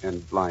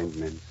and blind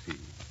men see.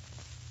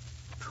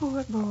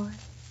 Poor boy.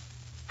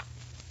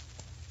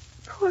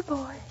 Poor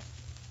boy.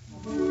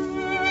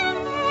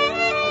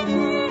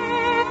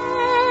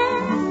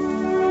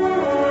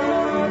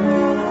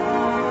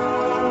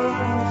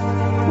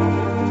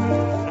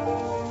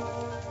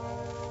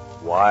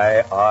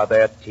 Why are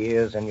there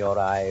tears in your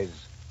eyes,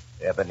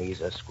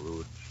 Ebenezer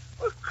Scrooge?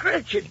 Well,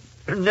 Cratchit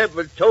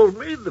never told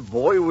me the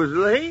boy was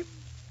lame.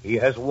 He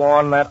has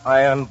worn that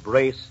iron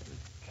brace and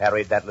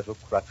carried that little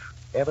crutch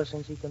ever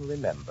since he can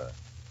remember.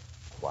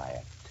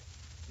 Quiet.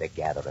 They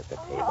gather at the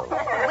table.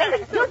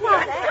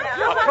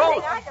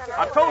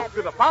 A toast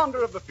to the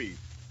founder of the feast.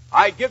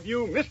 I give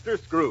you Mr.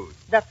 Scrooge.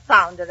 The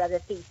founder of the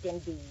feast,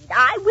 indeed.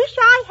 I wish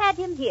I had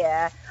him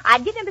here.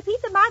 I'd give him a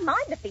piece of my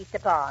mind to feast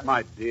upon.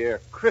 My dear,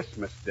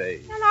 Christmas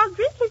Day. And I'll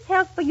drink his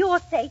health for your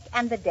sake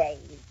and the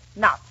day's,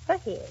 not for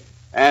his.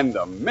 And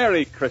a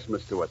Merry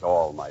Christmas to us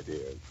all, my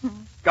dears.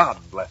 God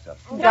bless us.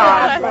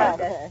 God bless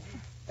us.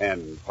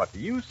 And what do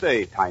you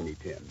say, Tiny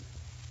Tim?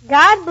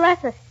 God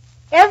bless us.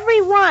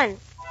 Every one.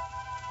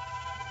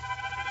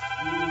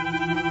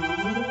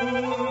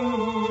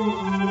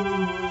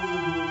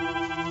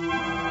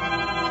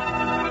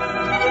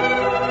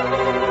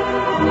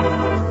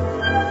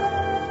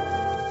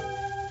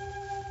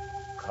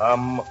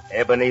 Come,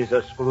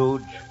 Ebenezer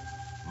Scrooge.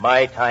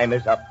 My time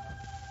is up.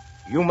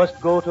 You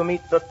must go to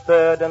meet the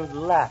third and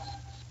last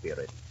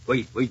spirit.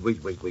 Wait.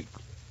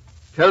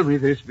 Tell me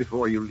this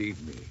before you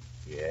leave me.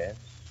 Yes?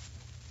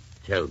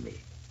 Tell me,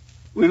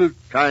 will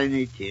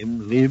Tiny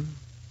Tim live?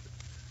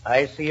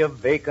 I see a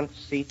vacant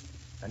seat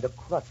and a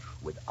crutch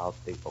without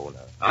the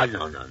owner.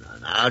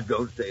 No,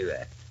 don't say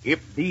that.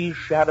 If these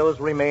shadows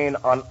remain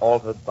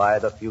unaltered by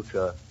the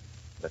future,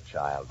 the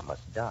child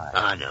must die.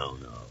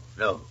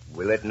 No.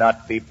 Will it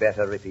not be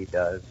better if he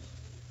does?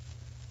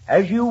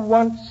 As you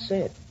once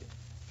said,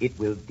 it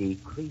will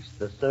decrease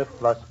the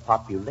surplus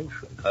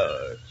population.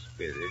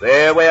 Spirit.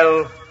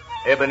 Farewell,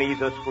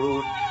 Ebenezer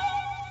Scrooge.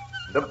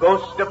 The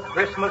ghost of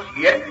Christmas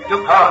yet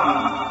to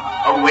come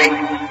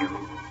awaits you.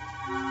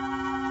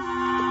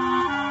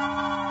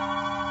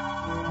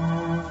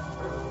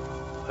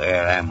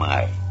 Where am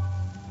I?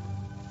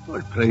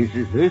 What place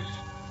is this?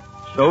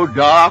 So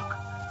dark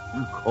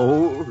and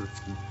cold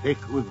and thick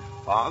with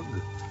fog.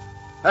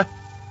 Huh?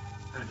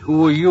 And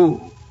who are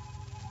you?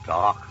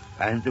 Dark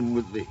phantom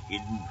with the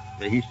hidden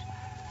face.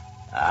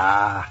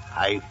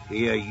 I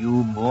fear you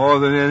more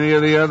than any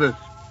of the others.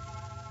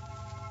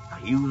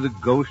 Are you the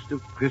ghost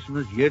of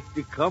Christmas yet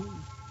to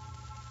come?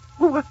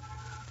 Why,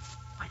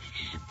 this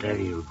is a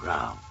burial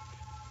ground.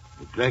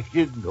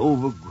 Neglected and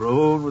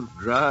overgrown with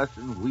grass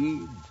and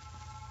weeds.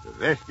 The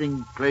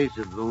resting place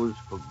of those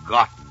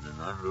forgotten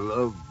and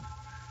unloved.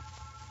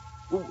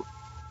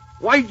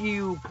 Why do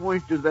you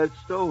point to that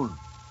stone?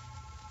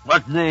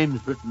 What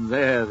name's written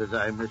there that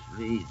I must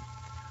read?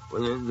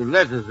 Well, the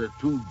letters are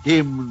too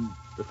dim and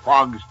the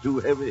fog's too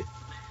heavy.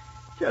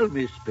 Tell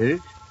me,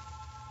 Spirit,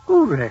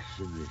 who rests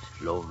in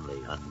this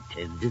lonely,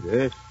 untended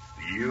earth?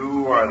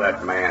 You are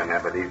that man,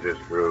 Ebenezer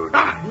Scrooge.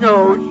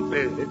 No,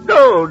 Spirit,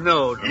 no.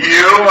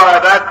 You are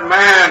that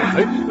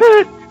man.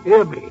 Spirit,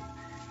 hear me.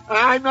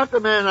 I'm not the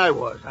man I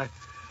was.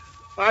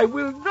 I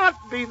will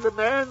not be the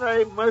man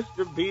I must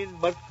have been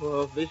but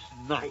for this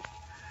night.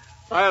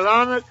 I'll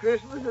honor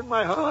Christmas in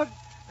my heart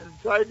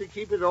and try to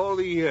keep it all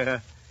the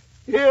year.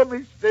 Hear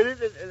me, Spirit,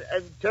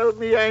 and tell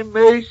me I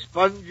may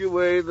sponge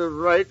away the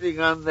writing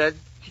on that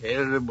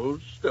terrible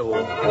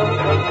stone.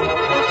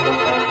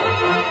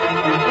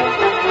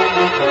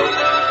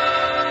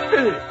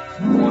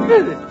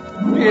 Spirit,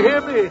 do you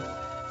hear me?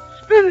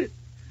 Spirit.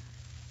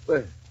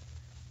 Well,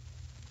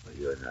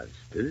 you're not a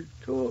spirit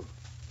at all.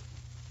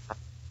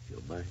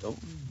 You're my own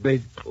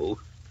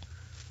bedpost.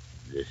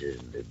 This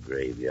isn't a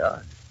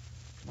graveyard.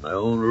 It's my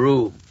own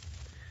room.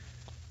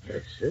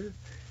 Yes, sir.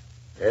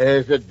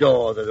 There's the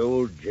door that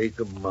old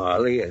Jacob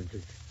Marley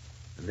entered.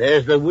 And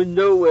there's the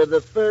window where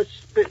the first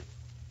spirit...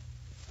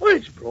 Well,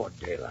 it's broad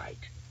daylight.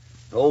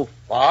 No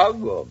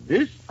fog or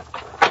mist.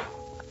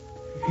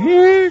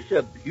 Here's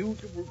a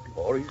beautiful,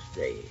 glorious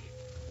day.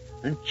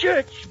 And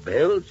church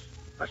bells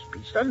must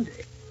be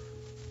Sunday.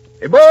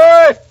 Hey,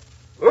 boy!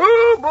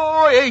 Oh,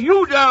 boy! Hey,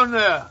 you down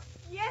there!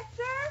 Yes,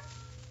 sir?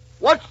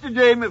 What's the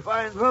day, my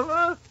fine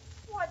fella?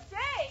 What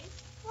day?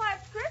 Why,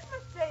 it's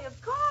Christmas Day,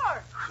 of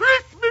course.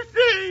 Christmas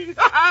Day!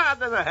 Ha!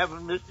 Then I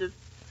haven't missed it.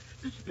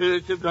 The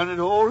spirits have done it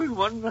all in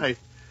one night.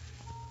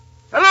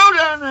 Hello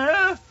down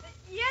there!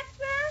 Yes,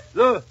 sir?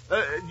 Look,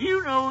 do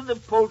you know the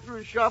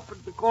poultry shop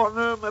at the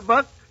corner of my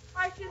butt?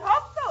 I should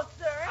hope so,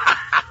 sir.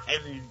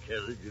 An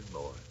intelligent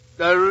boy.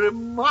 A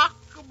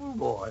remarkable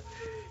boy.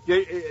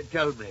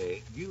 Tell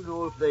me, do you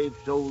know if they've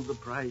sold the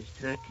prize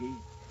turkey?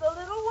 The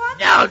little one?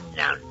 No.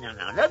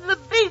 Not the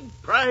big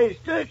prize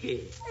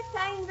turkey. It's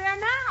hanging there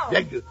now.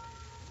 Thank you.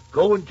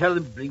 Go and tell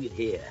them to bring it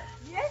here.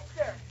 Yes,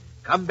 sir.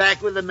 Come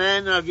back with the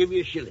man, and I'll give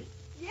you a shilling.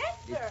 Yes,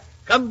 sir.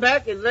 Come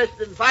back in less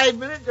than 5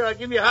 minutes, or I'll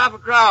give you half a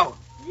crown.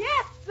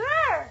 Yes,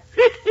 sir.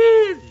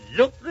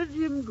 Look at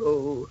him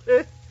go.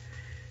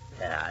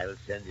 I'll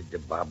send it to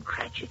Bob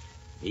Cratchit.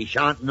 He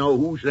shan't know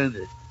who sent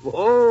it.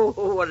 Oh,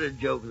 what a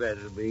joke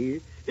that'll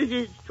be.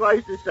 It's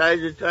twice the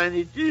size of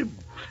Tiny Tim.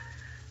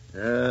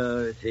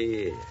 Let's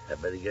see. I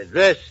better get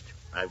dressed.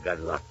 I've got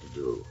a lot to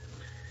do.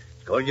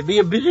 It's going to be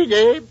a busy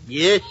day.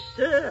 Yes,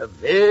 sir, a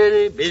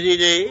very busy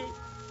day.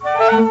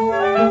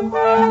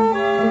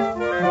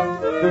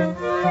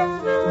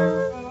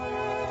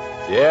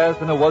 Yes,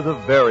 and it was a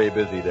very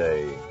busy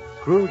day.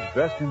 Scrooge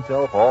dressed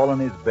himself all in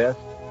his best,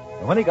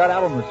 and when he got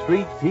out on the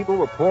streets, people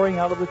were pouring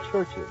out of the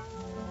churches.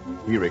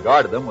 He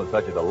regarded them with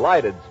such a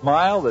delighted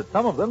smile that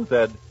some of them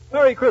said,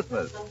 "Merry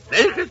Christmas."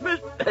 Merry Christmas.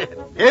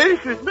 Merry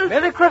Christmas.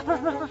 Merry Christmas,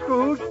 Mr.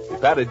 Scrooge. He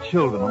patted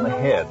children on the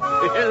head.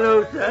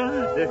 Hello,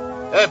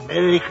 son.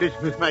 Merry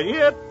Christmas, my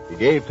dear. He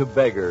gave to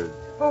beggars.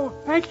 Oh,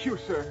 thank you,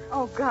 sir.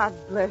 Oh, God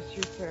bless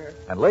you, sir.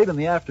 And late in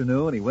the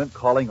afternoon, he went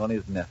calling on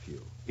his nephew.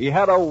 He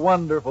had a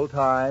wonderful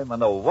time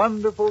and a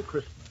wonderful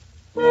Christmas.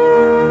 The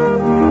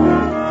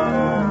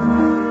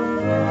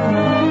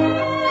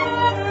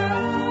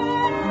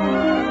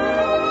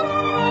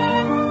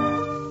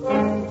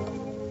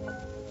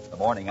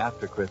morning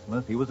after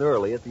Christmas, he was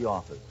early at the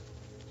office.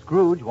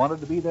 Scrooge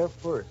wanted to be there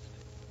first,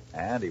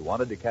 and he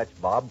wanted to catch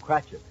Bob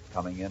Cratchit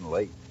coming in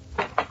late.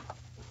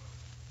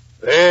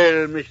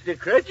 Well, Mr.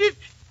 Cratchit,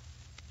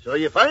 so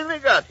you finally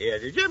got here,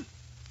 did you?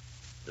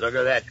 Look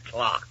at that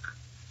clock.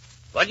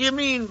 What do you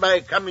mean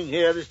by coming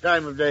here this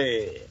time of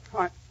day?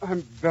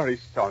 I'm very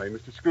sorry,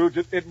 Mr. Scrooge.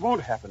 It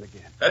won't happen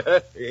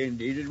again.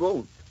 Indeed it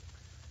won't.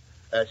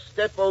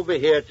 Step over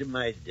here to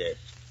my desk,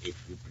 if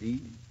you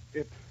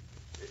please.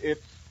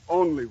 It's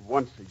only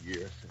once a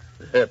year,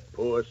 sir.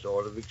 Poor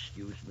sort of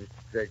excuse, Mr.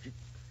 Cratchit.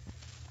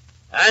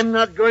 I'm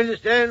not going to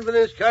stand for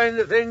this kind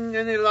of thing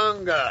any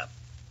longer.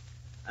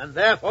 And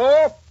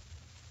therefore,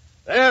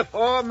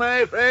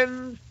 my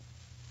friend,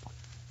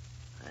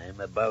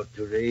 I'm about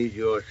to raise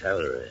your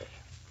salary.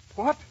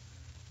 What?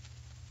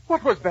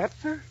 What was that,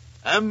 sir?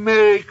 A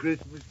Merry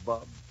Christmas,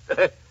 Bob.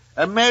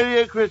 A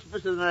Merry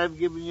Christmas than I've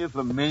given you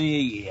for many a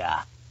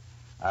year.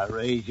 I'll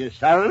raise your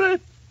salary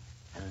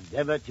and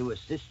endeavor to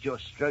assist your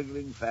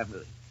struggling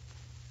family.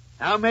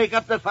 Now make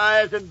up the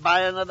fires and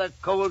buy another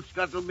coal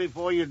scuttle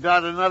before you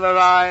dot another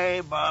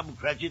I, Bob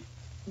Cratchit.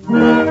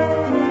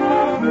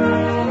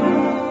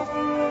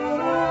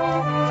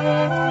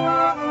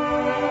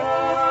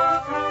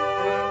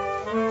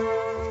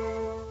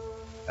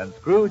 And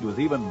Scrooge was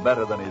even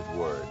better than his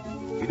word.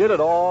 He did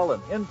it all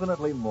and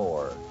infinitely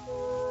more.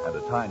 And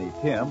to Tiny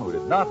Tim, who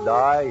did not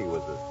die, he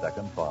was a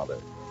second father.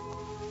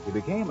 He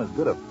became as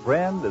good a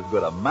friend, as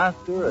good a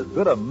master, as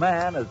good a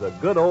man as the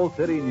good old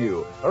city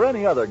knew, or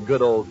any other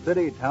good old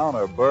city, town,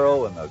 or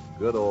borough in the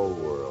good old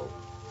world.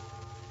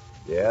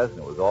 Yes, and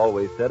it was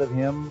always said of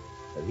him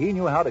that he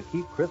knew how to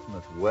keep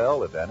Christmas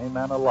well if any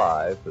man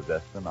alive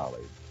possessed the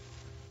knowledge.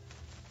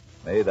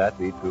 May that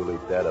be truly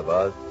said of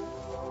us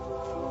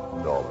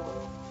and all of us.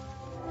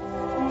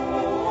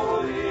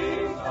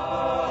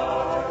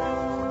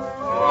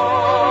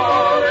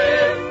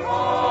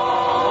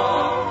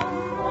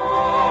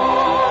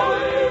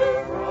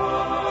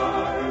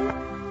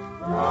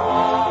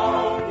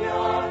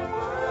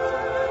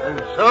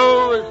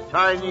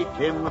 Tiny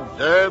Tim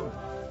observed,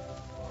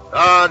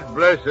 God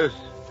bless us,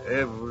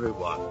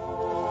 everyone.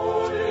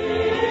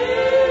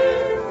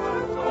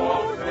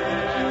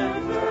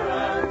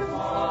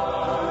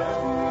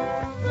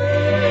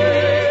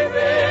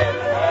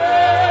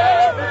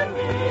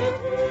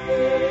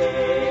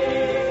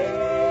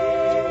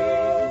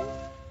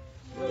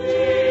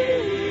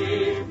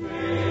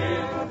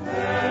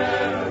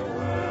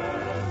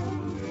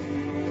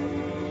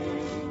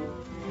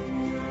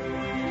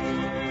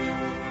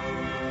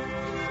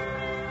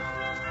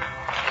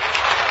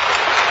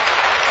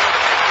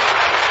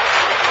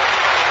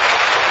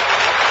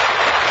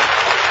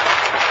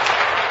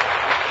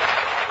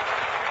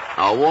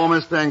 Our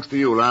warmest thanks to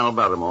you, Lionel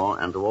Barrymore,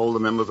 and to all the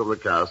members of the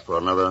cast for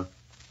another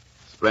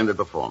splendid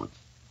performance.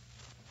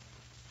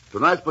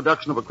 Tonight's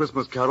production of A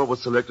Christmas Carol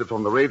was selected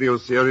from the radio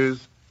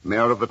series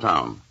Mayor of the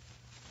Town.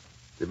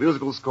 The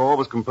musical score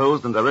was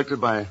composed and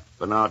directed by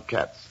Bernard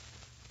Katz.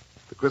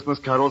 The Christmas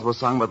carols were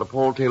sung by the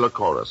Paul Taylor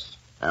Chorus,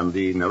 and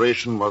the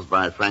narration was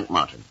by Frank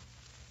Martin.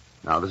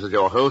 Now, this is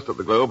your host at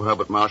the Globe,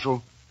 Herbert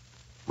Marshall,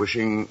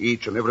 wishing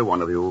each and every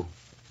one of you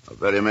a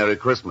very Merry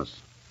Christmas.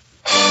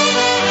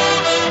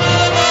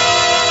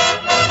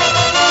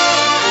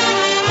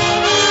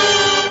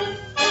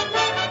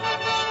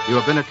 You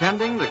have been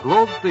attending the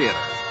Globe Theater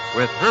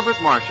with Herbert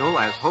Marshall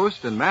as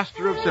host and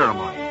master of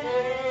ceremonies.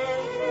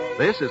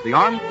 This is the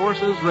Armed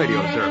Forces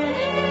Radio Service.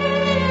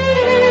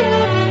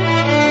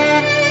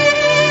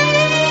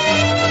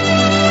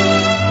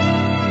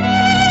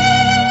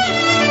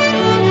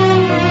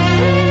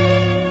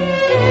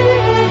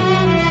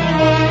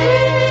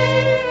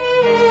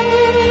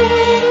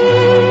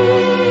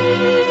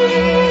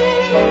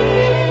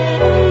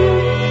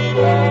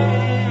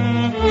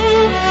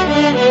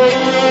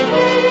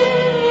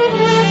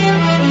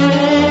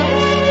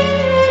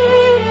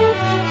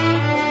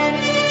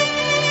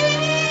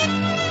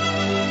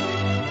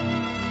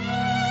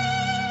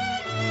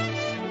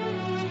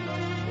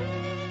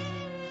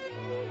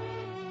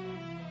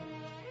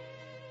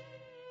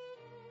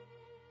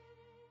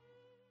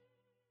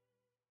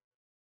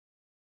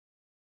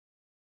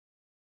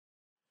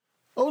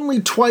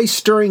 Only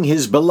twice during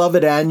his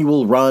beloved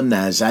annual run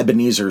as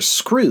Ebenezer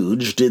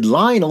Scrooge did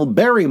Lionel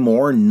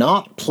Barrymore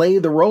not play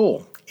the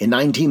role. In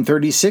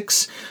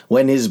 1936,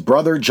 when his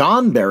brother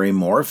John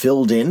Barrymore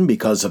filled in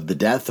because of the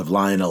death of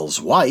Lionel's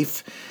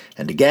wife,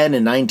 and again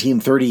in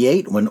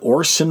 1938 when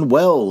Orson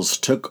Welles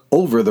took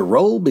over the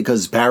role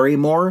because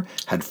Barrymore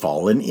had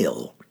fallen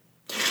ill.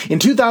 In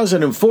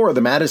 2004,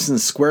 the Madison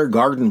Square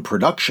Garden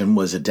production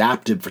was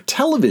adapted for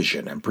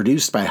television and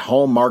produced by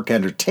Hallmark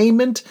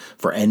Entertainment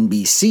for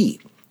NBC.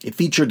 It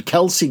featured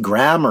Kelsey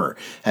Grammer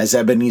as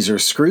Ebenezer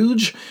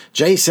Scrooge,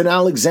 Jason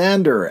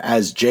Alexander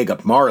as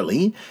Jacob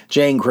Marley,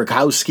 Jane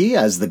Krakowski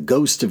as the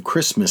Ghost of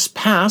Christmas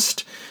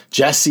Past,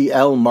 Jesse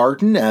L.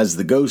 Martin as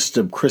the Ghost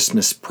of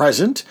Christmas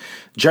Present,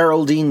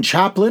 Geraldine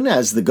Chaplin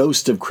as the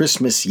Ghost of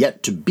Christmas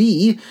Yet to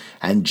Be,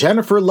 and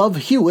Jennifer Love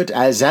Hewitt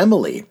as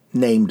Emily,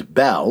 named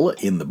Belle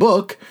in the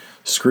book,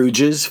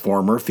 Scrooge's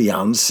former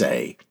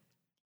fiancée.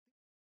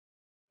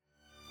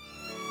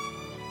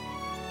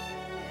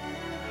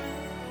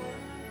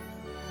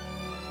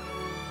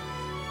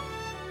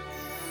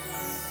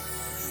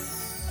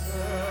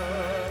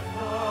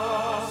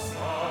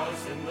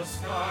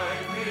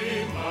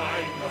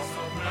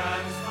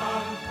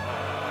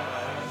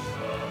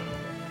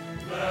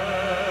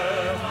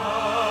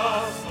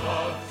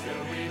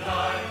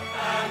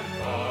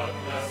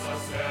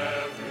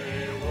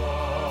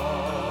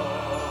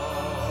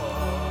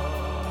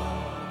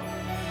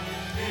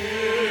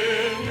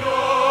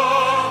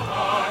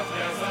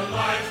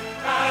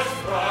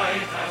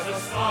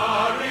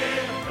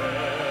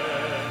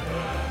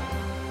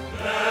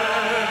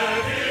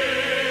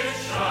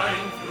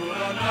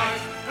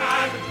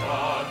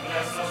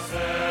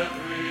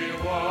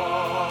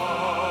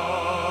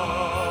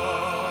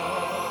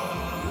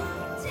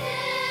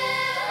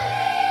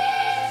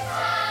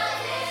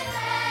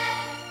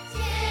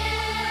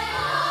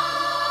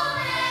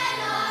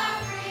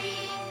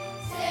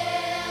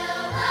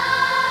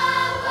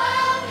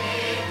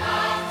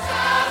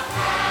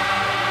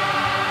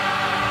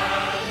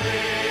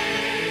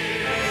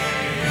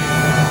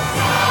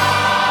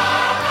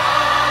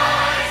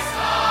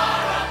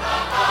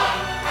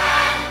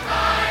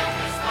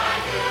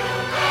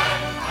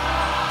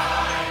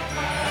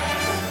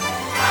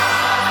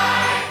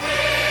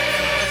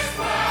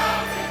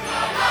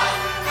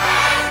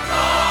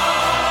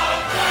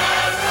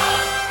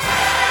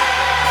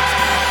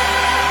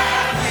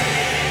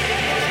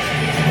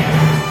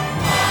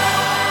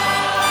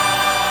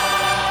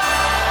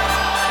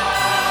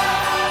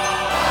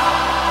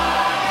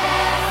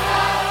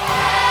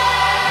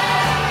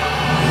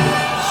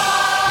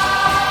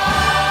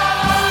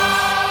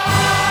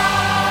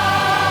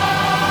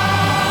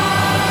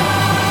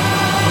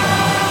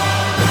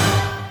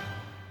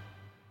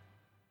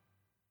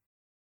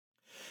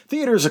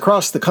 Theaters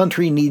across the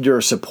country need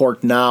your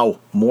support now,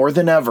 more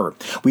than ever.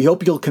 We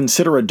hope you'll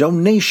consider a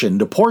donation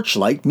to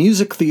Porchlight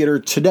Music Theater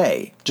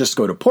today. Just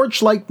go to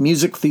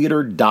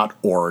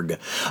porchlightmusictheater.org.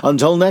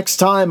 Until next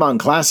time on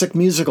Classic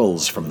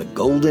Musicals from the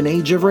Golden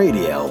Age of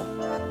Radio,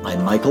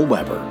 I'm Michael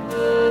Weber.